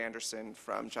Jerry Anderson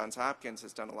from Johns Hopkins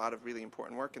has done a lot of really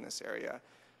important work in this area.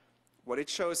 What it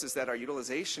shows is that our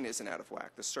utilization isn't out of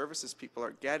whack. The services people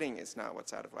are getting is not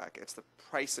what's out of whack. It's the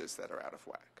prices that are out of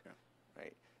whack. Yeah.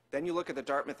 Right? Then you look at the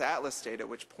Dartmouth Atlas data,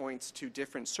 which points to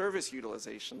different service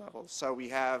utilization levels. So we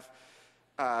have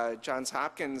Johns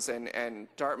Hopkins and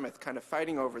Dartmouth kind of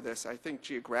fighting over this. I think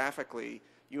geographically,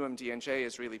 UMDNJ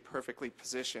is really perfectly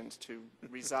positioned to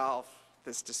resolve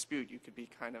this dispute. You could be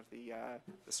kind of the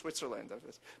Switzerland of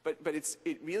this. But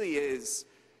it really is,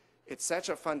 it's such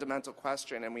a fundamental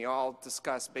question, and we all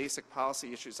discuss basic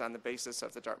policy issues on the basis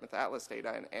of the Dartmouth Atlas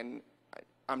data, and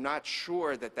I'm not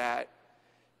sure that that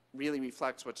really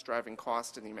reflects what's driving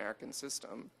cost in the American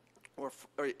system, or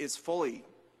is fully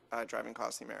driving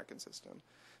cost in the American system.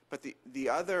 But the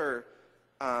other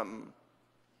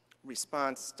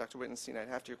response, Dr. Wittenstein, I'd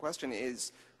have to your question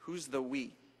is, who's the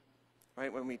we?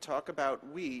 Right? When we talk about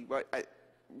we,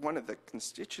 one of the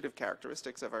constitutive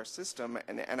characteristics of our system,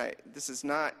 and this is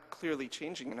not clearly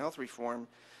changing in health reform,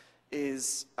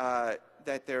 is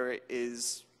that there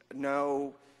is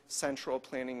no central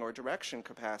planning or direction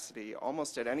capacity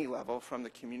almost at any level from the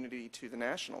community to the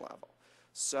national level.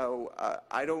 So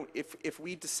if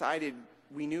we decided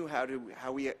we knew how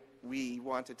we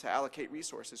wanted to allocate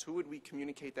resources, who would we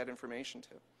communicate that information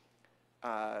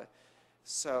to?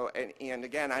 And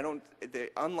again,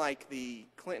 unlike the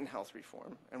Clinton health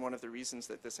reform, and one of the reasons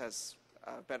that this has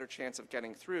a better chance of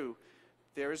getting through,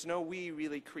 there is no we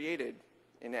really created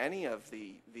in any of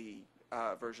the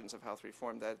versions of health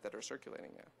reform that are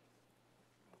circulating now.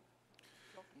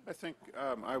 I think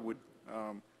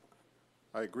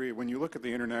I agree. When you look at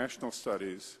the international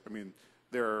studies, I mean,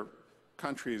 there are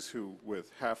countries who,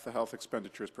 with half the health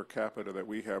expenditures per capita that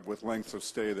we have, with lengths of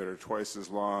stay that are twice as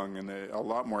long, and a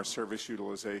lot more service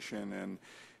utilization,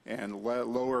 and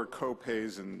lower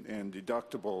co-pays and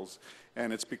deductibles,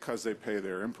 and it's because they pay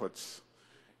their inputs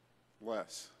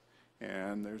less.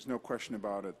 And there's no question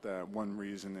about it that one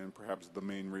reason, and perhaps the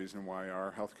main reason why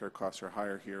our healthcare costs are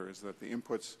higher here, is that the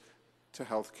inputs to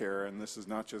healthcare, and this is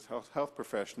not just health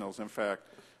professionals, in fact,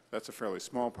 that's a fairly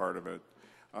small part of it,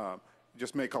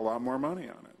 just make a lot more money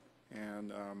on it.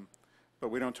 And, but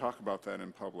we don't talk about that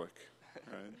in public,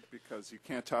 right? Because you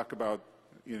can't talk about,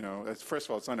 you know, first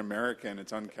of all, it's un-American,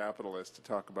 it's un-capitalist to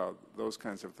talk about those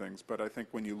kinds of things. But I think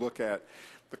when you look at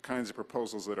the kinds of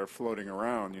proposals that are floating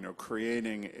around, you know,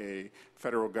 creating a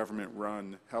federal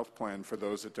government-run health plan for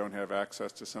those that don't have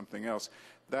access to something else,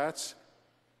 that's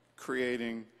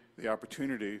creating the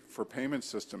opportunity for payment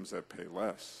systems that pay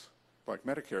less, like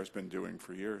Medicare has been doing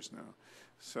for years now.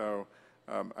 So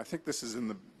I think this is in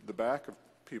the back of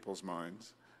people's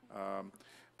minds.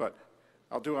 But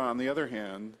I'll do on the other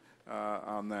hand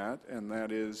on that, and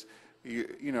that is,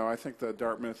 you know, I think the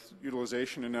Dartmouth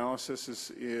utilization analysis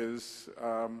it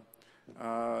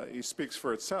speaks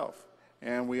for itself.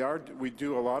 And we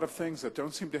do a lot of things that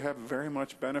don't seem to have very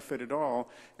much benefit at all,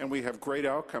 and we have great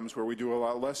outcomes where we do a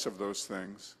lot less of those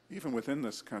things, even within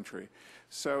this country.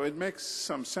 So it makes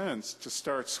some sense to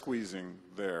start squeezing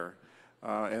there,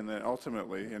 and then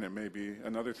ultimately, and it may be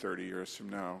another 30 years from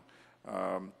now,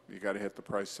 you got to hit the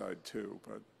price side too.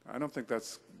 But I don't think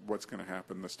that's what's going to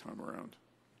happen this time around.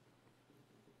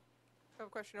 I have a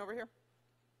question over here.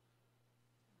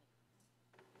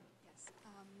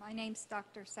 My name's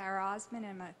Dr. Sarah Osman.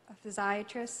 I'm a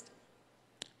physiatrist.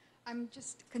 I'm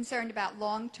just concerned about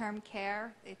long-term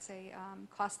care. It's a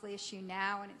costly issue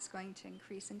now, and it's going to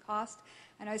increase in cost.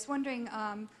 And I was wondering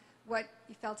what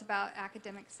you felt about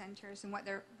academic centers and what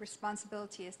their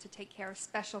responsibility is to take care of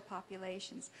special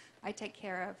populations. I take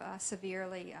care of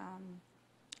severely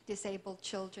disabled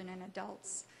children and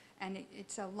adults, and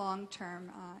it's a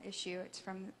long-term issue. It's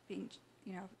from being,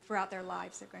 you know, throughout their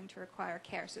lives they're going to require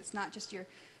care. So it's not just your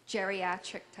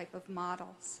geriatric type of model.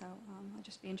 So I'll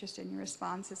just be interested in your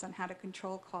responses on how to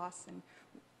control costs, and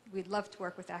we'd love to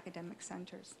work with academic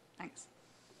centers. Thanks.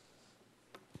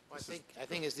 Well, I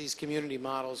think as these community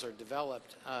models are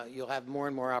developed, you'll have more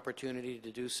and more opportunity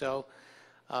to do so.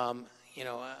 You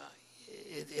know,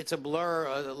 it's a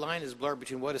blur, the line is blurred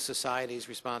between what is society's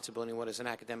responsibility and what is an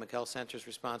academic health center's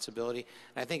responsibility.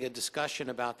 And I think a discussion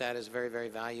about that is very, very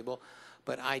valuable.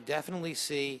 But I definitely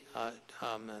see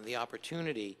the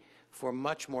opportunity for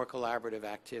much more collaborative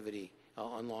activity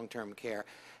on long-term care.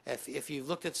 If you've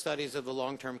looked at studies of the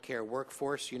long-term care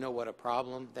workforce, you know what a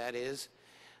problem that is.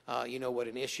 You know what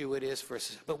an issue it is for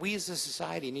us. But we as a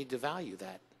society need to value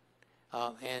that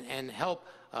and help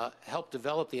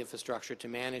develop the infrastructure to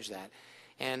manage that.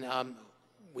 And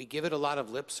we give it a lot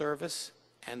of lip service,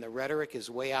 and the rhetoric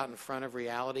is way out in front of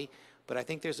reality. But I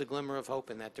think there's a glimmer of hope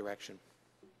in that direction.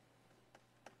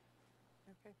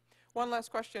 Okay. One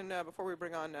last question before we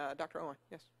bring on Dr. Owen.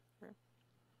 Yes.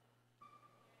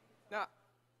 No,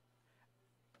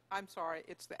 I'm sorry.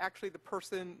 It's actually the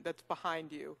person that's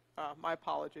behind you. My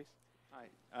apologies.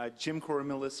 Hi. Jim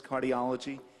Coromillis,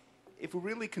 cardiology. If we're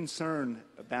really concerned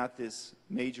about this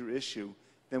major issue,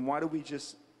 then why do we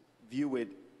just view it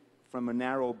from a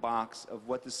narrow box of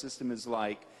what the system is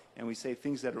like, and we say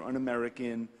things that are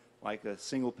un-American, like a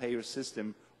single-payer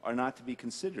system, are not to be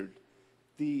considered?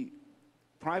 The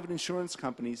private insurance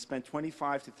companies spend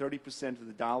 25 to 30% of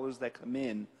the dollars that come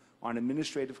in on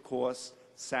administrative costs,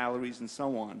 salaries, and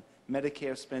so on.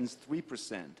 Medicare spends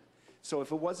 3%. So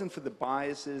if it wasn't for the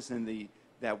biases and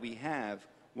that we have,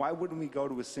 why wouldn't we go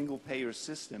to a single-payer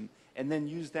system and then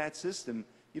use that system?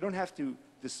 You don't have to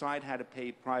decide how to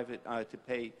pay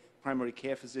primary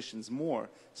care physicians more.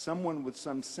 Someone with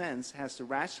some sense has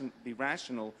to be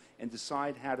rational and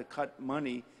decide how to cut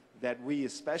money that we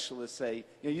as specialists say,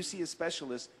 you know, you see a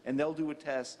specialist and they'll do a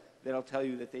test that'll tell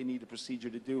you that they need a procedure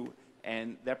to do,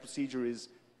 and that procedure is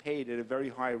paid at a very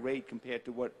high rate compared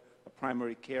to what a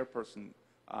primary care person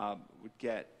would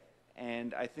get.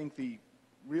 And I think the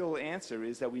real answer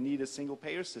is that we need a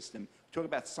single-payer system. We talk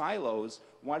about silos.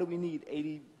 Why do we need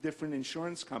 80 different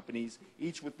insurance companies,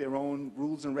 each with their own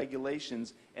rules and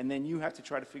regulations, and then you have to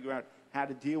try to figure out how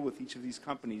to deal with each of these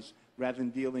companies rather than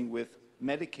dealing with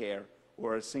Medicare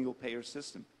or a single-payer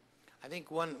system? I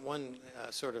think one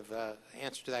sort of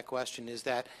answer to that question is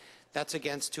that that's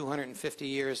against 250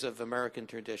 years of American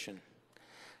tradition.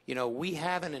 You know, we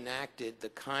haven't enacted the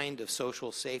kind of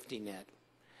social safety net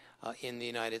in the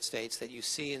United States that you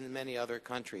see in many other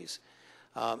countries.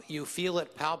 You feel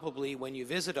it palpably when you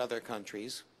visit other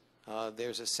countries.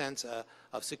 There's a sense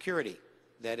of security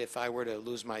that if I were to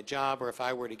lose my job or if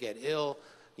I were to get ill,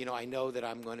 you know, I know that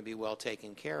I'm going to be well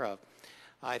taken care of.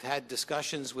 I've had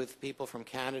discussions with people from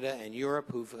Canada and Europe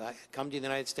who've come to the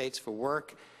United States for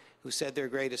work who said their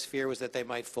greatest fear was that they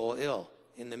might fall ill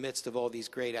in the midst of all these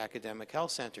great academic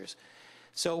health centers.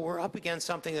 So we're up against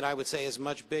something that I would say is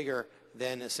much bigger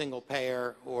than a single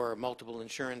payer or multiple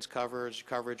insurance coverage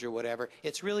or whatever.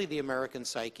 It's really the American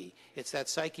psyche. It's that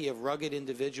psyche of rugged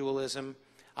individualism.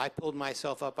 I pulled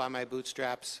myself up by my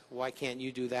bootstraps. Why can't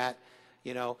you do that?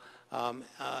 You know,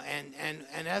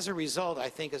 and as a result, I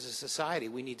think as a society,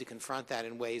 we need to confront that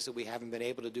in ways that we haven't been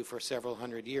able to do for several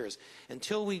hundred years.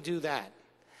 Until we do that,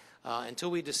 until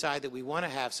we decide that we want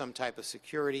to have some type of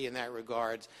security in that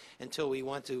regard, until we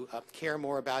want to care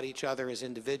more about each other as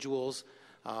individuals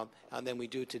than we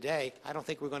do today, I don't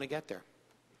think we're going to get there.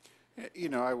 You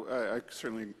know, I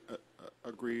certainly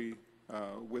agree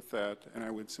with that, and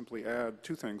I would simply add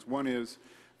two things. One is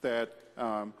that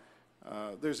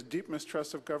there's a deep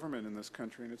mistrust of government in this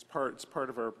country, and it's part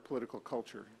of our political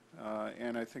culture.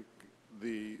 And I think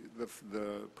the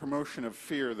promotion of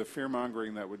fear, the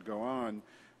fear-mongering that would go on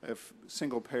if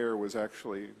single payer was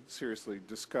actually seriously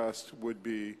discussed would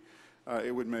be,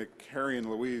 it would make Harry and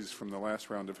Louise from the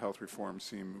last round of health reform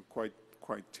seem quite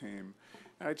tame.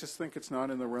 And I just think it's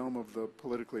not in the realm of the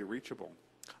politically reachable.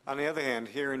 On the other hand,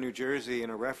 here in New Jersey,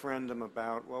 in a referendum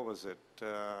about, what was it,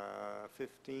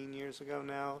 15 years ago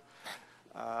now,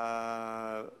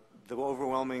 the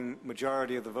overwhelming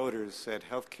majority of the voters said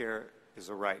health care is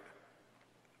a right.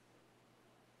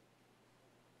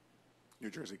 New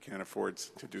Jersey can't afford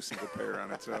to do single payer on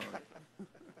its own.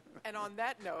 And on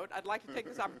that note, I'd like to take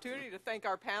this opportunity to thank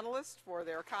our panelists for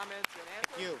their comments and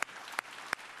answers. Thank you.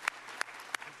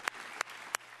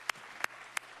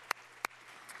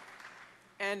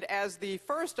 And as the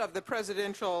first of the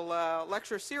presidential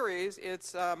lecture series,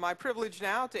 it's my privilege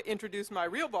now to introduce my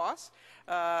real boss,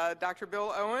 Dr.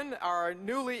 Bill Owen, our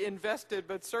newly invested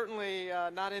but certainly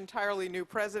not entirely new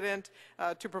president,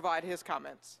 to provide his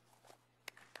comments.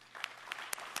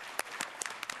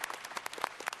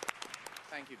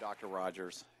 Thank you, Dr.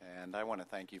 Rodgers, and I want to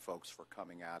thank you folks for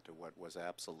coming out to what was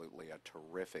absolutely a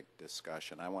terrific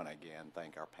discussion. I want to again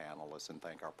thank our panelists and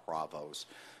thank our Provost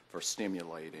for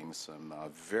stimulating some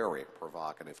very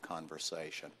provocative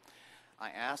conversation. I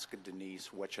asked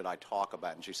Denise, what should I talk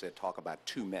about, and she said, talk about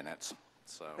 2 minutes.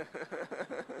 So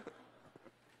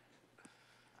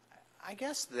I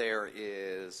guess there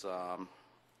is a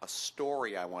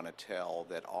story I want to tell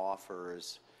that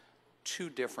offers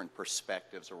two different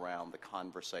perspectives around the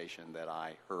conversation that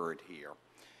I heard here.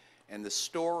 And the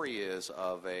story is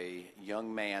of a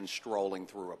young man strolling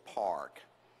through a park,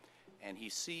 and he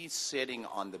sees sitting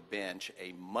on the bench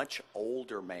a much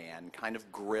older man, kind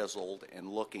of grizzled and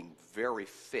looking very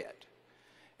fit.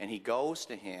 And he goes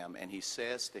to him and he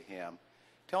says to him,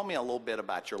 "Tell me a little bit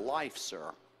about your life,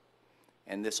 sir."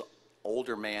 And this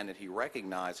older man that he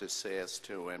recognizes says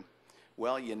to him,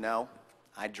 "Well, you know,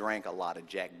 I drank a lot of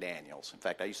Jack Daniels. In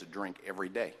fact, I used to drink every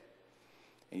day.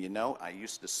 And you know, I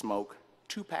used to smoke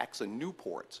 2 packs of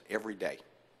Newports every day.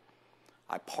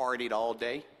 I partied all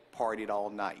day, partied all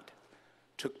night.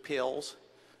 Took pills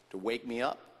to wake me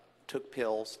up, took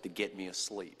pills to get me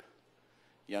asleep."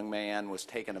 Young man was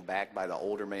taken aback by the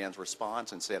older man's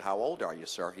response and said, "How old are you,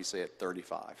 sir?" He said,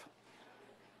 35.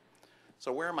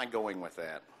 So where am I going with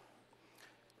that?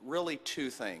 Really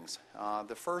 2 things.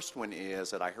 The first one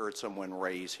is that I heard someone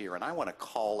raise here, and I want to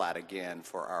call out again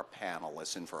for our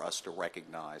panelists and for us to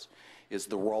recognize, is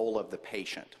the role of the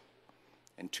patient.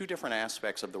 And 2 different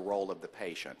aspects of the role of the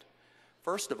patient.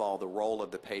 First of all, the role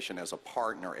of the patient as a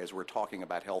partner as we're talking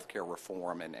about healthcare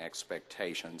reform and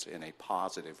expectations in a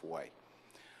positive way.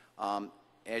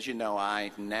 As you know,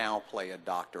 I now play a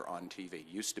doctor on TV.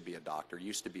 Used to be a doctor,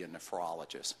 used to be a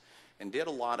nephrologist, and did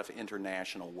a lot of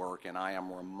international work, and I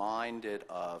am reminded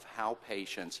of how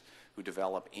patients who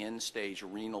develop end-stage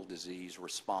renal disease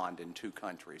respond in 2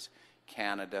 countries,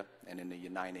 Canada and in the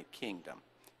United Kingdom.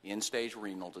 End-stage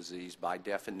renal disease, by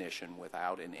definition,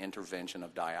 without an intervention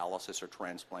of dialysis or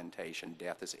transplantation,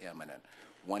 death is imminent,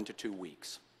 1 to 2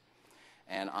 weeks.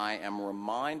 And I am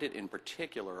reminded in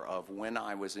particular of when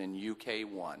I was in UK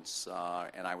once,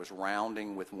 and I was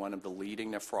rounding with one of the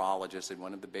leading nephrologists at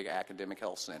one of the big academic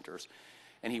health centers,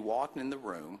 and he walked in the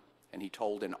room and he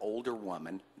told an older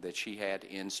woman that she had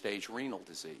end-stage renal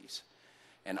disease.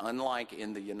 And unlike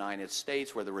in the United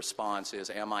States where the response is,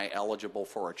 am I eligible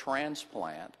for a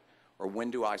transplant, or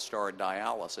when do I start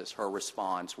dialysis, her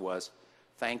response was,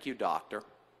 thank you, doctor.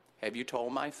 Have you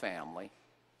told my family?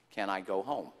 Can I go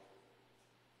home?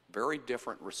 Very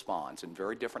different response and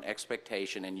very different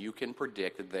expectation, and you can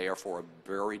predict, therefore, a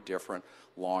very different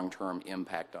long-term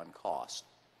impact on cost.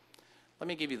 Let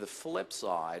me give you the flip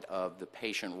side of the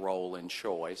patient role and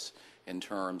choice in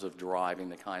terms of driving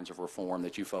the kinds of reform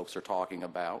that you folks are talking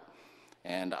about.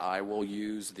 And I will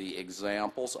use the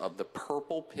examples of the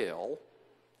purple pill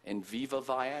and Viva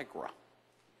Viagra.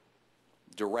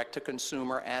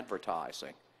 Direct-to-consumer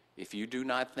advertising. If you do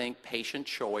not think patient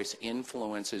choice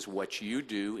influences what you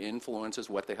do, influences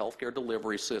what the healthcare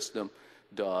delivery system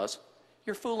does,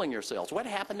 you're fooling yourselves. What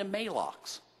happened to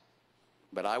Maalox?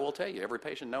 But I will tell you, every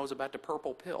patient knows about the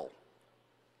purple pill.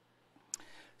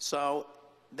 So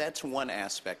that's one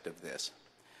aspect of this.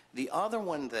 The other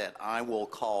one that I will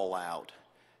call out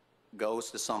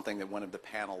goes to something that one of the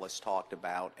panelists talked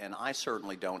about, and I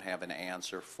certainly don't have an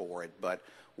answer for it, but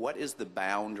what is the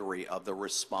boundary of the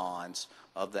response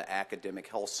of the academic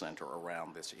health center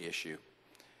around this issue?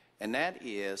 And that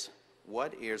is,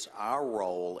 what is our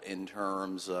role in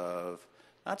terms of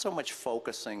not so much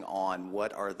focusing on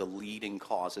what are the leading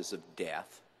causes of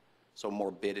death, so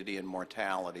morbidity and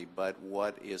mortality, but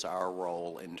what is our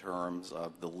role in terms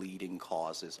of the leading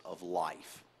causes of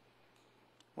life?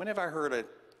 When have I heard an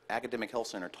academic health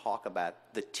center talk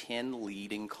about the 10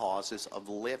 leading causes of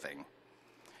living?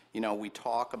 You know, we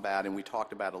talk about, and we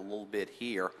talked about a little bit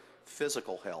here,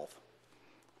 physical health.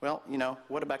 Well, you know,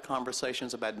 what about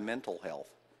conversations about mental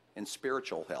health and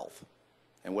spiritual health?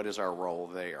 And what is our role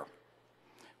there?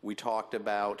 We talked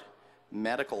about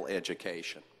medical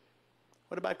education.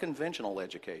 What about conventional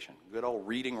education? Good old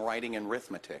reading, writing, and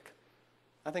arithmetic.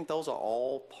 I think those are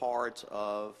all parts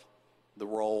of the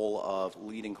role of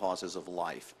leading causes of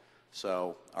life.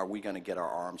 So are we going to get our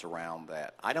arms around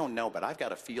that? I don't know, but I've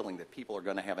got a feeling that people are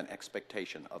going to have an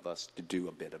expectation of us to do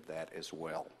a bit of that as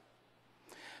well.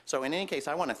 So in any case,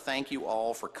 I want to thank you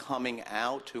all for coming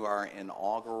out to our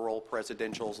inaugural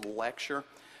presidential lecture.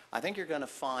 I think you're going to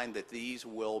find that these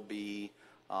will be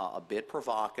a bit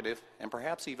provocative and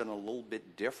perhaps even a little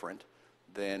bit different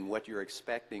than what you're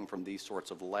expecting from these sorts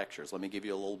of lectures. Let me give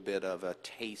you a little bit of a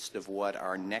taste of what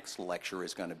our next lecture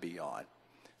is going to be on.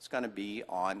 It's going to be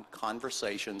on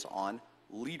conversations on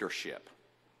leadership.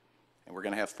 And we're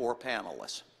going to have 4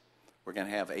 panelists. We're going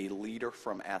to have a leader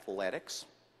from athletics.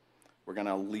 We're going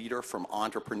to have a leader from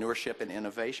entrepreneurship and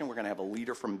innovation. We're going to have a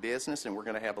leader from business. And we're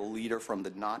going to have a leader from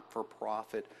the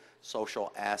not-for-profit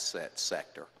social asset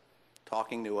sector,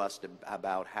 talking to us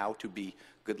about how to be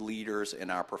good leaders in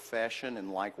our profession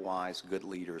and likewise good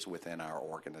leaders within our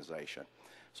organization.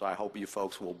 So I hope you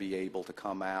folks will be able to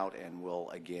come out and will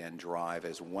again drive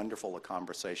as wonderful a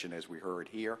conversation as we heard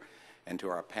here. And to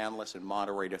our panelists and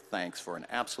moderator, thanks for an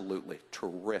absolutely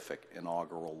terrific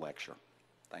inaugural lecture.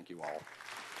 Thank you all.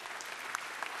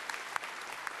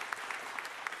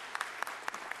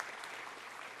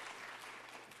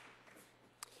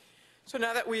 So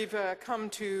now that we've come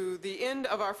to the end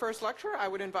of our first lecture, I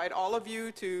would invite all of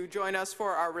you to join us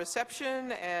for our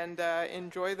reception and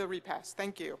enjoy the repast.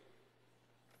 Thank you.